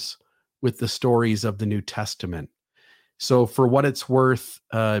problems with the stories of the New Testament. So for what it's worth,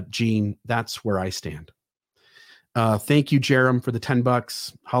 Gene, that's where I stand. Thank you, Jerem, for the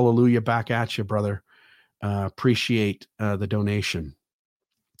 $10. Hallelujah. Back at you, brother. Appreciate the donation.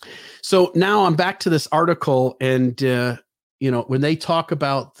 So now I'm back to this article, and when they talk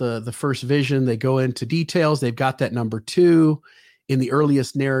about the first vision, they go into details. They've got that number 2. In the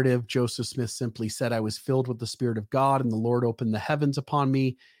earliest narrative, Joseph Smith simply said, "I was filled with the Spirit of God, and the Lord opened the heavens upon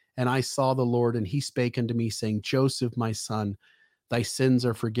me, and I saw the Lord, and he spake unto me, saying, Joseph, my son, thy sins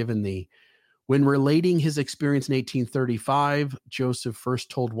are forgiven thee." When relating his experience in 1835, Joseph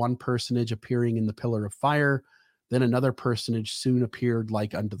first told one personage appearing in the pillar of fire, then another personage soon appeared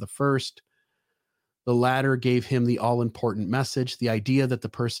like unto the first. The latter gave him the all-important message. The idea that the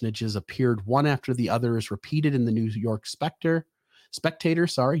personages appeared one after the other is repeated in the New York Spectator,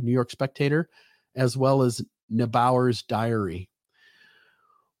 as well as Neubauer's diary.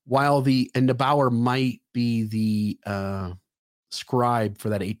 While Neubauer might be the scribe for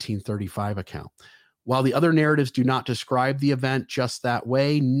that 1835 account. While the other narratives do not describe the event just that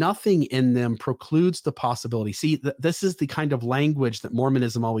way, nothing in them precludes the possibility. See, this is the kind of language that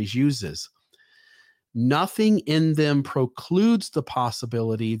Mormonism always uses. Nothing in them precludes the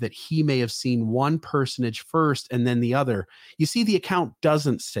possibility that he may have seen one personage first and then the other. You see, the account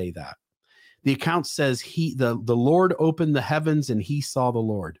doesn't say that. The account says the Lord opened the heavens and he saw the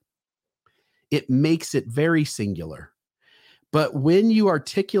Lord. It makes it very singular. But when you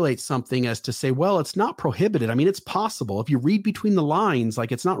articulate something as to say, well, it's not prohibited. I mean, it's possible. If you read between the lines,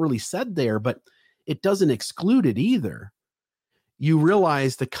 like it's not really said there, but it doesn't exclude it either. You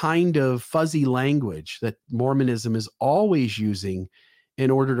realize the kind of fuzzy language that Mormonism is always using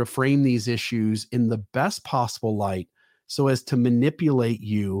in order to frame these issues in the best possible light so as to manipulate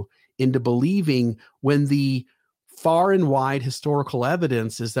you into believing when the far and wide historical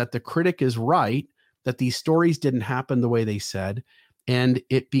evidence is that the critic is right, that these stories didn't happen the way they said, and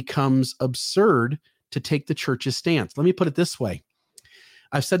it becomes absurd to take the church's stance. Let me put it this way.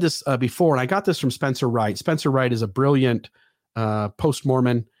 I've said this before, and I got this from Spencer Wright. Spencer Wright is a brilliant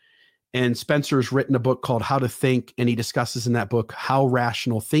post-Mormon, and Spencer's written a book called How to Think, and he discusses in that book how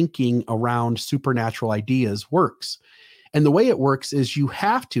rational thinking around supernatural ideas works. And the way it works is you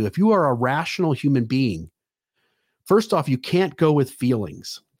have to, if you are a rational human being, first off, you can't go with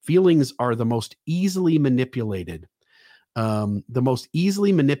feelings. Feelings are the most easily manipulated. The most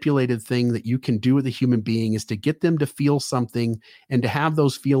easily manipulated thing that you can do with a human being is to get them to feel something and to have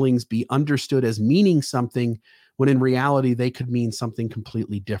those feelings be understood as meaning something when in reality they could mean something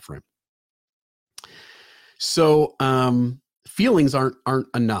completely different. So feelings aren't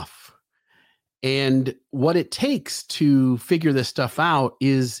enough. And what it takes to figure this stuff out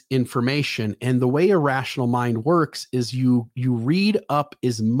is information. And the way a rational mind works is you read up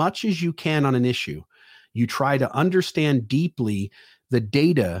as much as you can on an issue. You try to understand deeply the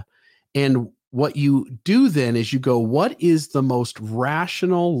data. And what you do then is you go, what is the most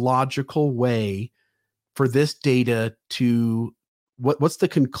rational, logical way for this data to, what's the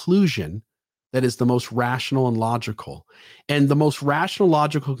conclusion that is the most rational and logical? And the most rational,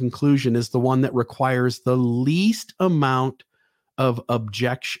 logical conclusion is the one that requires the least amount of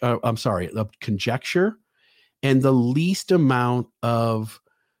conjecture and the least amount of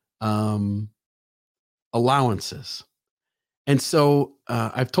allowances. And so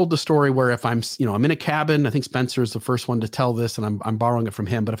I've told the story where if I'm in a cabin, I think Spencer is the first one to tell this, and I'm borrowing it from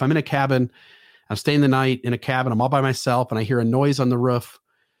him. But if I'm in a cabin, I'm staying the night in a cabin, I'm all by myself, and I hear a noise on the roof,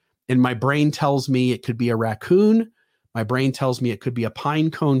 and my brain tells me it could be a raccoon. My brain tells me it could be a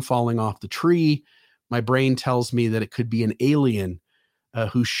pine cone falling off the tree. My brain tells me that it could be an alien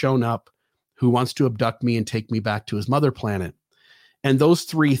who's shown up, who wants to abduct me and take me back to his mother planet. And those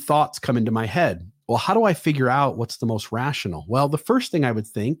three thoughts come into my head. Well, how do I figure out what's the most rational? Well, the first thing I would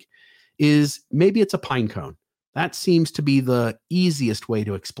think is maybe it's a pine cone. That seems to be the easiest way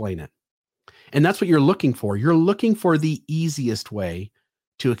to explain it. And that's what you're looking for. You're looking for the easiest way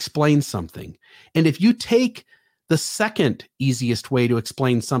to explain something. And if you take the second easiest way to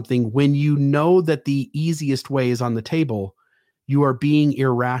explain something when you know that the easiest way is on the table, you are being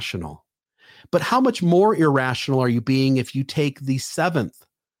irrational. But how much more irrational are you being if you take the seventh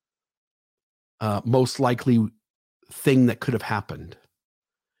most likely thing that could have happened?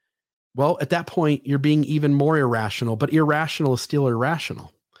 Well, at that point, you're being even more irrational, but irrational is still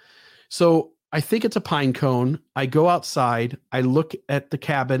irrational. So I think it's a pine cone. I go outside, I look at the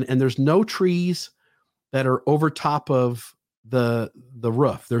cabin, and there's no trees that are over top of the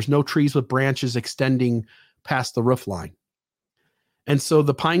roof. There's no trees with branches extending past the roof line. And so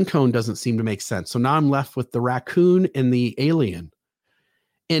the pine cone doesn't seem to make sense. So now I'm left with the raccoon and the alien.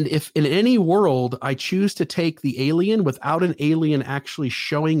 And if in any world I choose to take the alien without an alien actually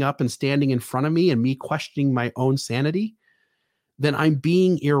showing up and standing in front of me and me questioning my own sanity, then I'm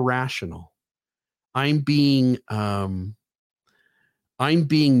being irrational. I'm being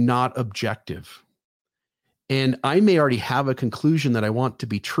not objective. And I may already have a conclusion that I want to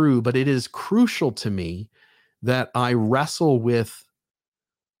be true, but it is crucial to me that I wrestle with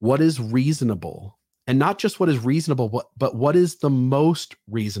what is reasonable, and not just what is reasonable, but what is the most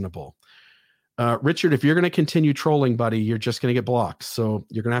reasonable. Richard, if you're going to continue trolling, buddy, you're just going to get blocked. So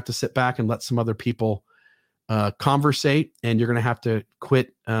you're going to have to sit back and let some other people conversate, and you're going to have to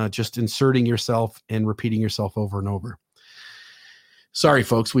quit just inserting yourself and repeating yourself over and over. Sorry,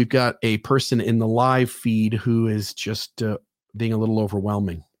 folks, we've got a person in the live feed who is just being a little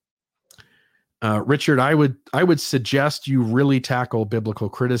overwhelming. Richard, I would suggest you really tackle biblical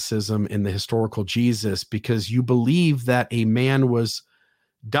criticism in the historical Jesus, because you believe that a man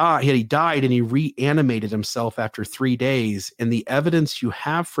he died and he reanimated himself after 3 days, and the evidence you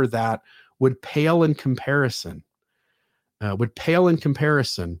have for that would pale in comparison with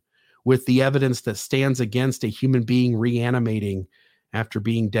the evidence that stands against a human being reanimating after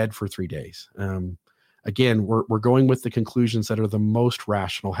being dead for 3 days. Again, we're going with the conclusions that are the most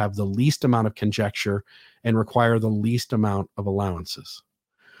rational, have the least amount of conjecture, and require the least amount of allowances.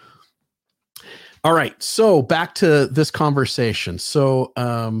 All right, so back to this conversation. So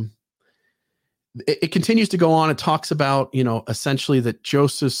it continues to go on. It talks about, essentially that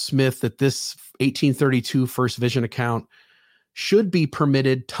Joseph Smith, that this 1832 first vision account should be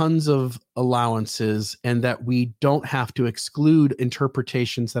permitted tons of allowances, and that we don't have to exclude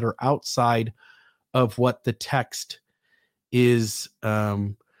interpretations that are outside of what the text is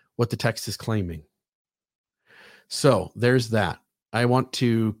claiming. So there's that. I want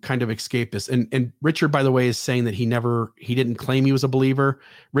to kind of escape this. And Richard, by the way, is saying that he didn't claim he was a believer.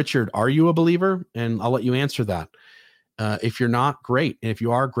 Richard, are you a believer? And I'll let you answer that. If you're not, great. And if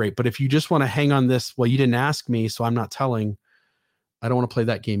you are, great. But if you just want to hang on this, well, you didn't ask me, so I'm not telling. I don't want to play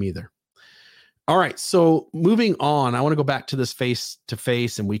that game either. All right, so moving on, I want to go back to this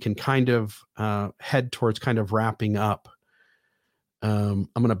face-to-face, and we can kind of head towards kind of wrapping up. I'm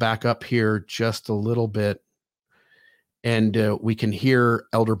going to back up here just a little bit, and we can hear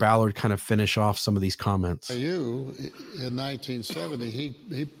Elder Ballard kind of finish off some of these comments. In 1970,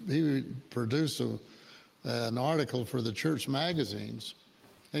 he produced an article for the church magazines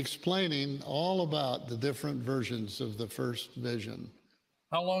explaining all about the different versions of the first vision.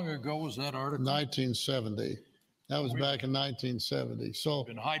 How long ago was that article? 1970. That was back in 1970. So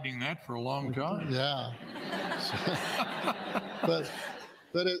been hiding that for a long time. Yeah. but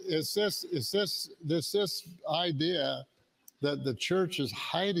it's this idea that the church is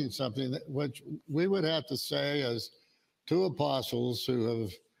hiding something, which we would have to say as two apostles who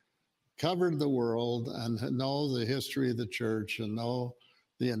have covered the world and know the history of the church and know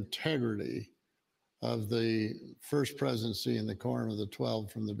the integrity of the first presidency in the Quorum of the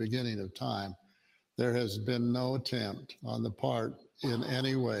 12 from the beginning of time. There has been no attempt on the part in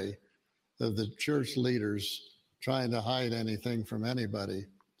any way of the church leaders trying to hide anything from anybody.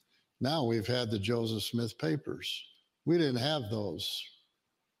 Now we've had the Joseph Smith papers. We didn't have those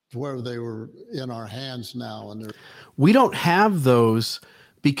where they were in our hands now. And we don't have those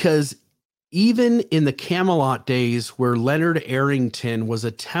because even in the Camelot days where Leonard Arrington was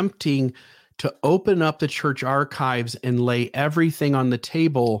attempting to open up the church archives and lay everything on the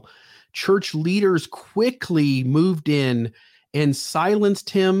table, church leaders quickly moved in and silenced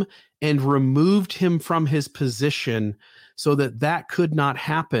him and removed him from his position so that that could not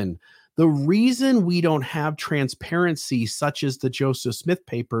happen. The reason we don't have transparency such as the Joseph Smith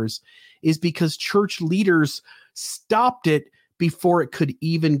papers is because church leaders stopped it before it could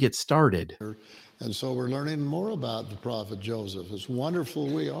even get started. And so we're learning more about the prophet Joseph. It's wonderful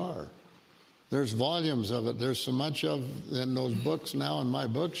we are. There's volumes of it. There's so much of in those books now in my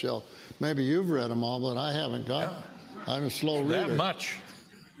bookshelf. Maybe you've read them all, but I haven't got. I'm a slow reader. That much.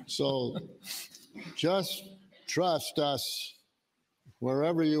 So just trust us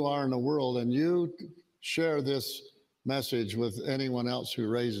wherever you are in the world, and you share this message with anyone else who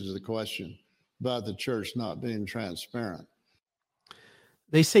raises the question about the church not being transparent.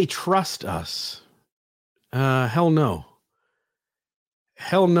 They say, trust us. Hell no.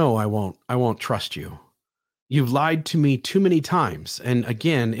 Hell no, I won't. I won't trust you. You've lied to me too many times. And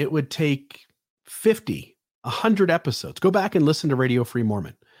again, it would take 50, 100 episodes. Go back and listen to Radio Free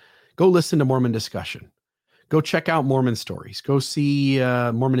Mormon. Go listen to Mormon Discussion. Go check out Mormon Stories. Go see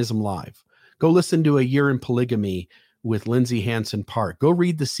Mormonism Live. Go listen to A Year in Polygamy with Lindsay Hansen Park. Go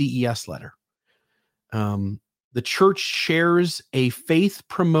read the CES letter. The church shares a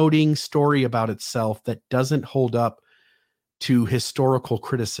faith-promoting story about itself that doesn't hold up to historical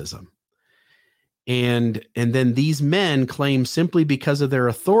criticism. And then these men claim simply because of their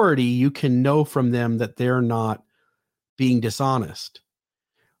authority, you can know from them that they're not being dishonest.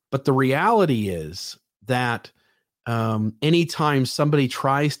 But the reality is that anytime somebody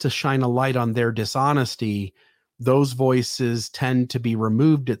tries to shine a light on their dishonesty, those voices tend to be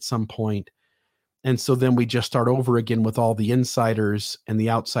removed at some point. And so then we just start over again with all the insiders and the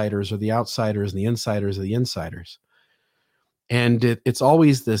outsiders, or the outsiders and the insiders of the insiders. And it's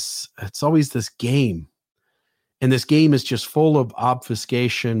always this game. And this game is just full of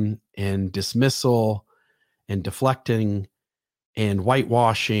obfuscation and dismissal and deflecting and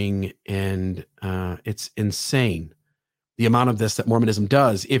whitewashing. And it's insane, the amount of this that Mormonism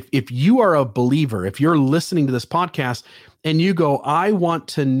does. If you are a believer, if you're listening to this podcast and you go, I want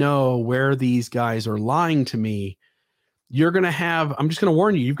to know where these guys are lying to me, you're going to have, I'm just going to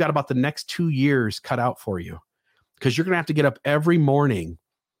warn you, you've got about the next 2 years cut out for you, because you're going to have to get up every morning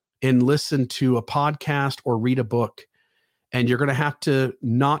and listen to a podcast or read a book. And you're going to have to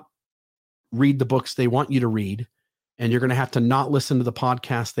not read the books they want you to read. And you're going to have to not listen to the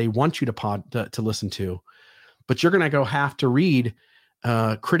podcast they want you to listen to. But you're going to have to read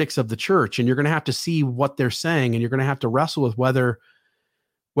critics of the church, and you're going to have to see what they're saying. And you're going to have to wrestle with whether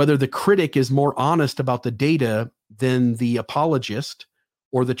the critic is more honest about the data than the apologist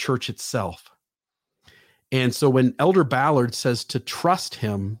or the church itself. And so when Elder Ballard says to trust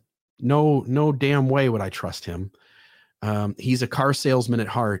him, no damn way would I trust him. He's a car salesman at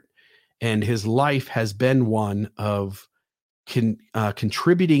heart, and his life has been one of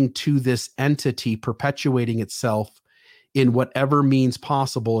contributing to this entity perpetuating itself in whatever means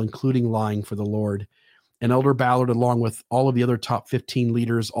possible, including lying for the Lord. And Elder Ballard, along with all of the other top 15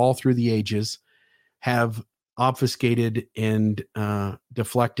 leaders all through the ages, have obfuscated and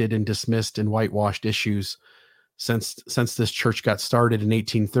deflected and dismissed and whitewashed issues since this church got started in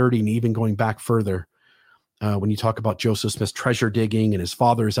 1830, and even going back further. When you talk about Joseph Smith's treasure digging and his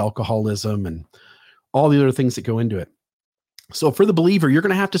father's alcoholism and all the other things that go into it. So for the believer, you're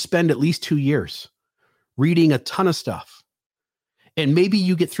going to have to spend at least 2 years reading a ton of stuff. And maybe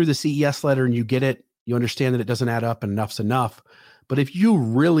you get through the CES letter and you get it. You understand that it doesn't add up and enough's enough. But if you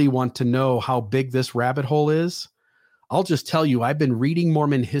really want to know how big this rabbit hole is, I'll just tell you, I've been reading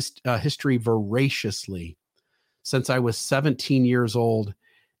Mormon history voraciously since I was 17 years old.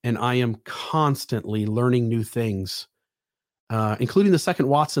 And I am constantly learning new things, including the second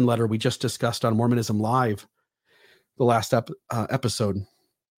Watson letter we just discussed on Mormonism Live, the last episode.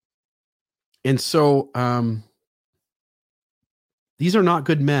 And so these are not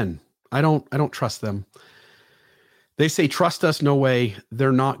good men. I don't trust them. They say, trust us, no way.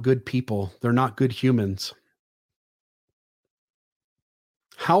 They're not good people. They're not good humans.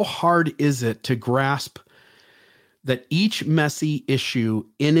 How hard is it to grasp that each messy issue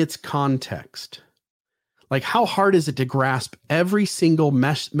in its context, like how hard is it to grasp every single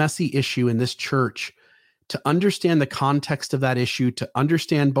messy issue in this church, to understand the context of that issue, to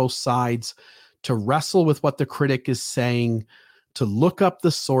understand both sides, to wrestle with what the critic is saying, to look up the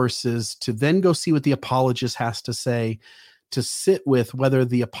sources, to then go see what the apologist has to say, to sit with whether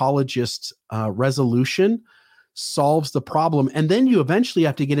the apologist's resolution solves the problem. And then you eventually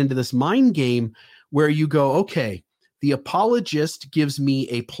have to get into this mind game where you go, okay, the apologist gives me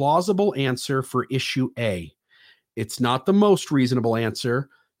a plausible answer for issue A. It's not the most reasonable answer,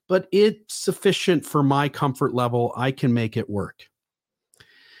 but it's sufficient for my comfort level. I can make it work.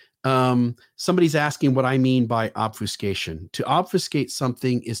 Somebody's asking what I mean by obfuscation. To obfuscate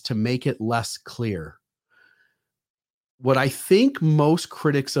something is to make it less clear. What I think most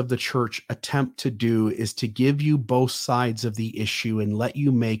critics of the church attempt to do is to give you both sides of the issue and let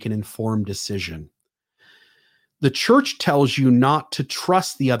you make an informed decision. The church tells you not to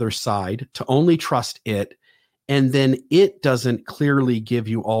trust the other side, to only trust it, and then it doesn't clearly give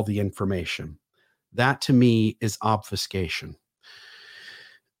you all the information. That to me is obfuscation.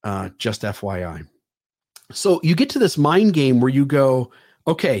 Just FYI. So you get to this mind game where you go,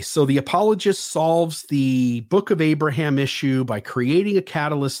 okay, so the apologist solves the Book of Abraham issue by creating a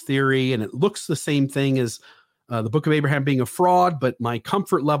catalyst theory, and it looks the same thing as the Book of Abraham being a fraud, but my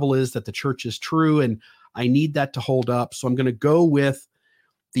comfort level is that the church is true, and I need that to hold up. So I'm going to go with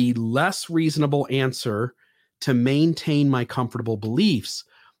the less reasonable answer to maintain my comfortable beliefs.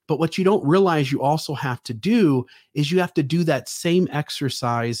 But what you don't realize you also have to do is you have to do that same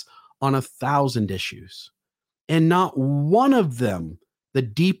exercise on 1,000 issues. And not one of them, the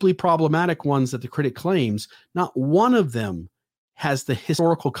deeply problematic ones that the critic claims, not one of them has the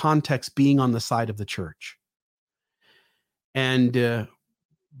historical context being on the side of the church. And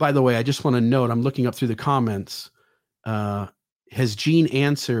by the way, I just want to note, I'm looking up through the comments. Has Gene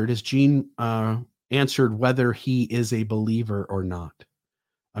answered whether he is a believer or not?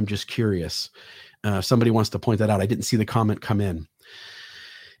 I'm just curious. Somebody wants to point that out. I didn't see the comment come in.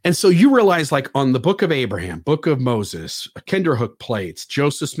 And so you realize, like on the Book of Abraham, Book of Moses, Kinderhook plates,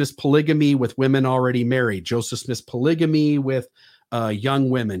 Joseph Smith's polygamy with women already married, Joseph Smith's polygamy with young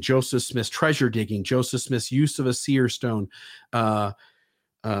women, Joseph Smith's treasure digging, Joseph Smith's use of a seer stone, the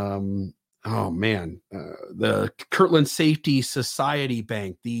Kirtland Safety Society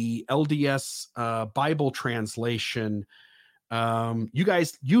Bank, the LDS Bible translation. You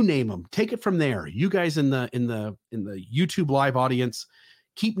guys, you name them, take it from there. You guys in the YouTube live audience,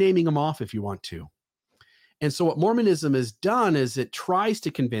 keep naming them off if you want to. And so what Mormonism has done is it tries to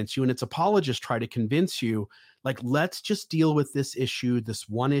convince you, and its apologists try to convince you, like, let's just deal with this issue, this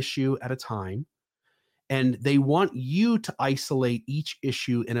one issue at a time. And they want you to isolate each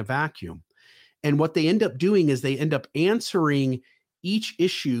issue in a vacuum. And what they end up doing is they end up answering each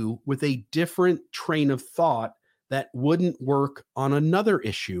issue with a different train of thought that wouldn't work on another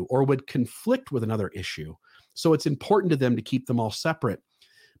issue or would conflict with another issue. So it's important to them to keep them all separate.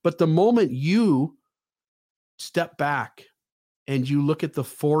 But the moment you step back and you look at the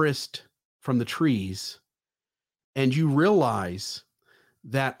forest from the trees and you realize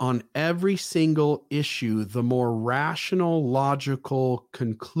that on every single issue, the more rational, logical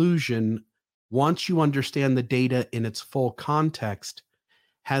conclusion, once you understand the data in its full context,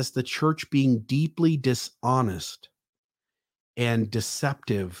 has the church being deeply dishonest and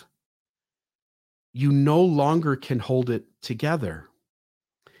deceptive, you no longer can hold it together.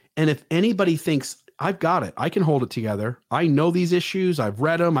 And if anybody thinks, I've got it, I can hold it together, I know these issues, I've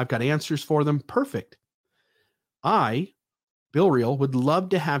read them, I've got answers for them, perfect. I, Bill Reel, would love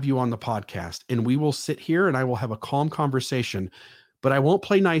to have you on the podcast, and we will sit here and I will have a calm conversation, but I won't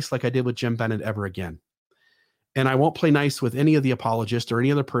play nice like I did with Jim Bennett ever again. And I won't play nice with any of the apologists or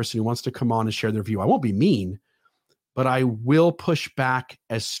any other person who wants to come on and share their view. I won't be mean, but I will push back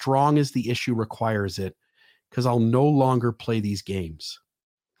as strong as the issue requires it, because I'll no longer play these games.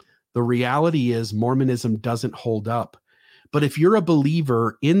 The reality is Mormonism doesn't hold up. But if you're a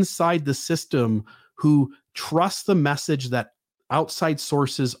believer inside the system who trusts the message that outside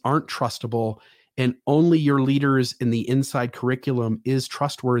sources aren't trustable and only your leaders in the inside curriculum is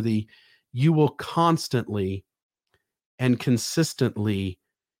trustworthy, you will constantly and consistently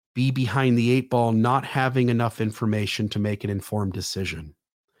be behind the eight ball, not having enough information to make an informed decision.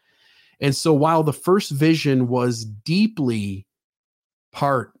 And so while the first vision was deeply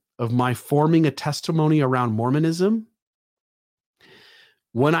part of my forming a testimony around Mormonism,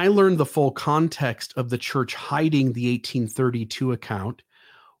 when I learned the full context of the church hiding the 1832 account,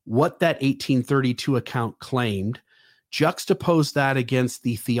 what that 1832 account claimed, juxtapose that against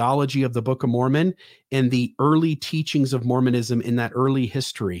the theology of the Book of Mormon and the early teachings of Mormonism in that early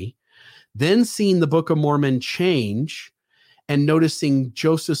history, then seeing the Book of Mormon change and noticing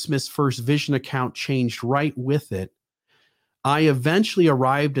Joseph Smith's first vision account changed right with it, I eventually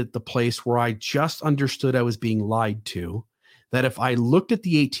arrived at the place where I just understood I was being lied to, that if I looked at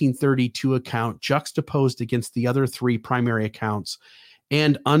the 1832 account juxtaposed against the other three primary accounts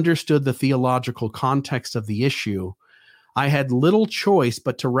and understood the theological context of the issue, I had little choice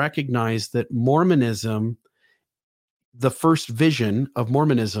but to recognize that Mormonism, the first vision of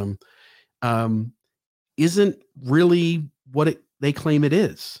Mormonism, isn't really what they claim it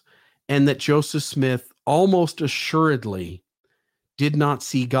is, and that Joseph Smith almost assuredly did not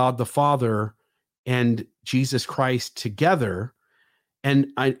see God the Father and Jesus Christ together.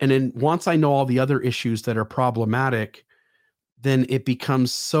 And then once I know all the other issues that are problematic, then it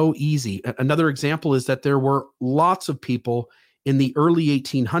becomes so easy. Another example is that there were lots of people in the early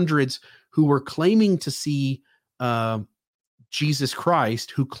 1800s who were claiming to see Jesus Christ,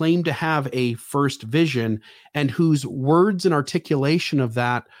 who claimed to have a first vision, and whose words and articulation of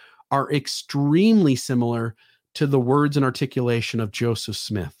that are extremely similar to the words and articulation of Joseph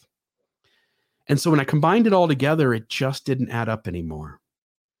Smith. And so when I combined it all together, it just didn't add up anymore.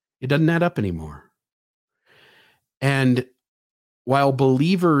 It doesn't add up anymore. And while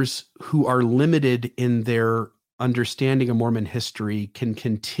believers who are limited in their understanding of Mormon history can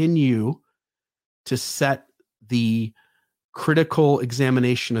continue to set the critical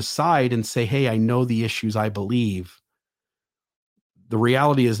examination aside and say, hey, I know the issues I believe, the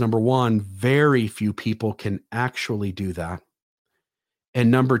reality is, number one, very few people can actually do that. And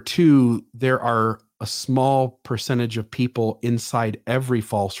number two, there are a small percentage of people inside every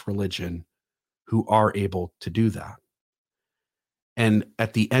false religion who are able to do that. And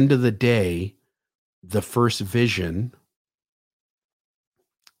at the end of the day, the first vision,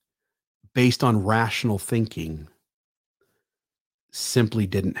 based on rational thinking, simply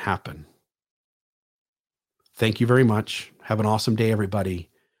didn't happen. Thank you very much. Have an awesome day, everybody.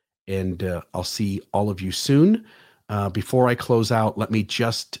 And I'll see all of you soon. Before I close out, let me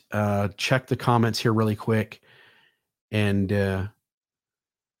just check the comments here really quick. And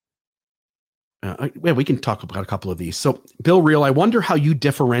we can talk about a couple of these. So, Bill Reel, I wonder how you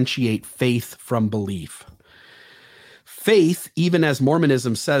differentiate faith from belief. Faith, even as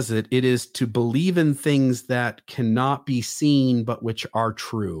Mormonism says it, it is to believe in things that cannot be seen, but which are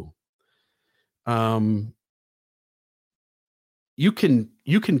true. You can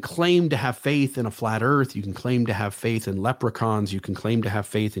claim to have faith in a flat earth. You can claim to have faith in leprechauns. You can claim to have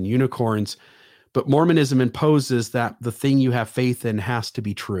faith in unicorns, but Mormonism imposes that the thing you have faith in has to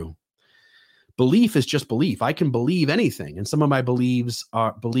be true. Belief is just belief. I can believe anything, and some of my beliefs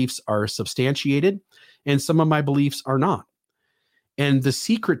are substantiated, and some of my beliefs are not. And the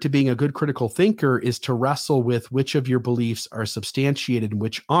secret to being a good critical thinker is to wrestle with which of your beliefs are substantiated and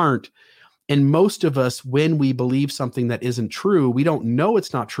which aren't. And most of us, when we believe something that isn't true, we don't know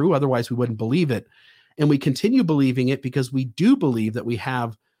it's not true. Otherwise, we wouldn't believe it. And we continue believing it because we do believe that we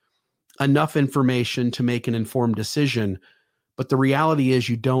have enough information to make an informed decision. But the reality is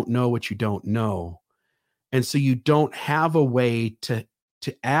you don't know what you don't know. And so you don't have a way to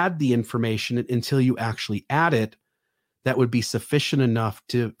add the information until you actually add it that would be sufficient enough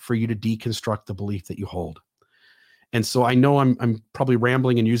for you to deconstruct the belief that you hold. And so I know I'm probably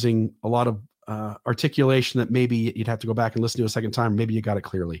rambling and using a lot of articulation that maybe you'd have to go back and listen to a second time. Maybe you got it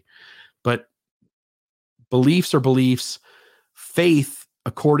clearly. But beliefs are beliefs. Faith,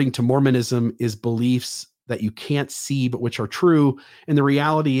 according to Mormonism, is beliefs that you can't see, but which are true. And the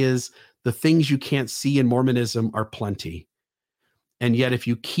reality is the things you can't see in Mormonism are plenty. And yet, if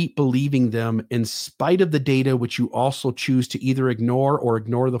you keep believing them in spite of the data, which you also choose to either ignore or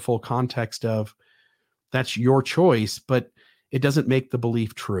ignore the full context of, that's your choice, but it doesn't make the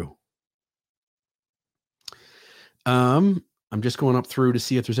belief true. I'm just going up through to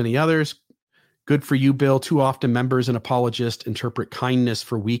see if there's any others. Good for you, Bill. Too often members and apologists interpret kindness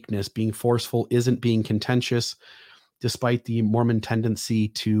for weakness. Being forceful isn't being contentious, despite the Mormon tendency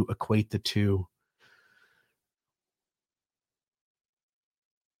to equate the two.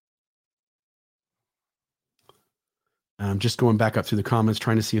 I'm just going back up through the comments,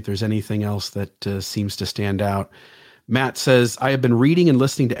 trying to see if there's anything else that seems to stand out. Matt says, I have been reading and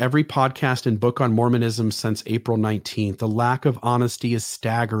listening to every podcast and book on Mormonism since April 19th. The lack of honesty is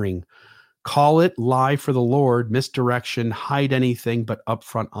staggering. Call it lie for the Lord, misdirection, hide anything but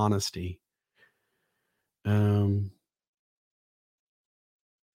upfront honesty.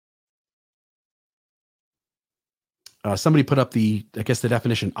 Somebody put up the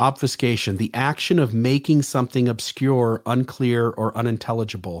definition: obfuscation, the action of making something obscure, unclear, or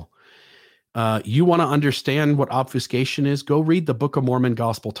unintelligible. You want to understand what obfuscation is? Go read the Book of Mormon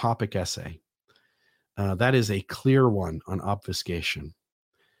Gospel Topic Essay. That is a clear one on obfuscation.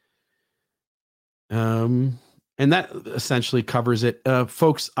 And that essentially covers it.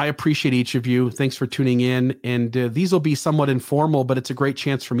 Folks, I appreciate each of you. Thanks for tuning in. And these will be somewhat informal, but it's a great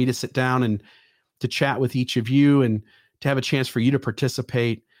chance for me to sit down and to chat with each of you and to have a chance for you to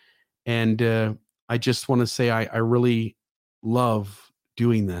participate. And I just want to say I really love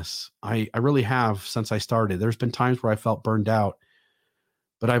doing this. I really have since I started. There's been times where I felt burned out,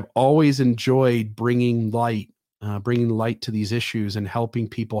 but I've always enjoyed bringing light to these issues and helping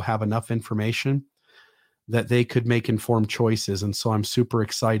people have enough information that they could make informed choices. And so I'm super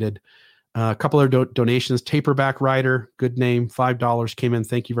excited. A couple of donations. Taperback Rider, good name, $5 came in.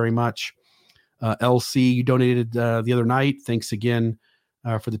 Thank you very much. LC, you donated the other night. Thanks again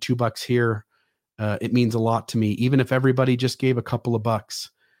for the $2 here. It means a lot to me. Even if everybody just gave a couple of bucks,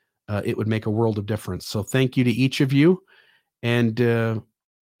 it would make a world of difference. So thank you to each of you. And,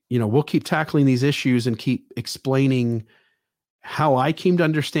 we'll keep tackling these issues and keep explaining how I came to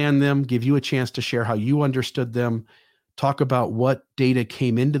understand them, give you a chance to share how you understood them, talk about what data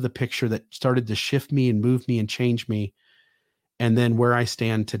came into the picture that started to shift me and move me and change me, and then where I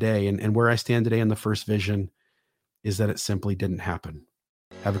stand today. And where I stand today in the first vision is that it simply didn't happen.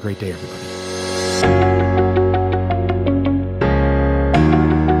 Have a great day, everybody.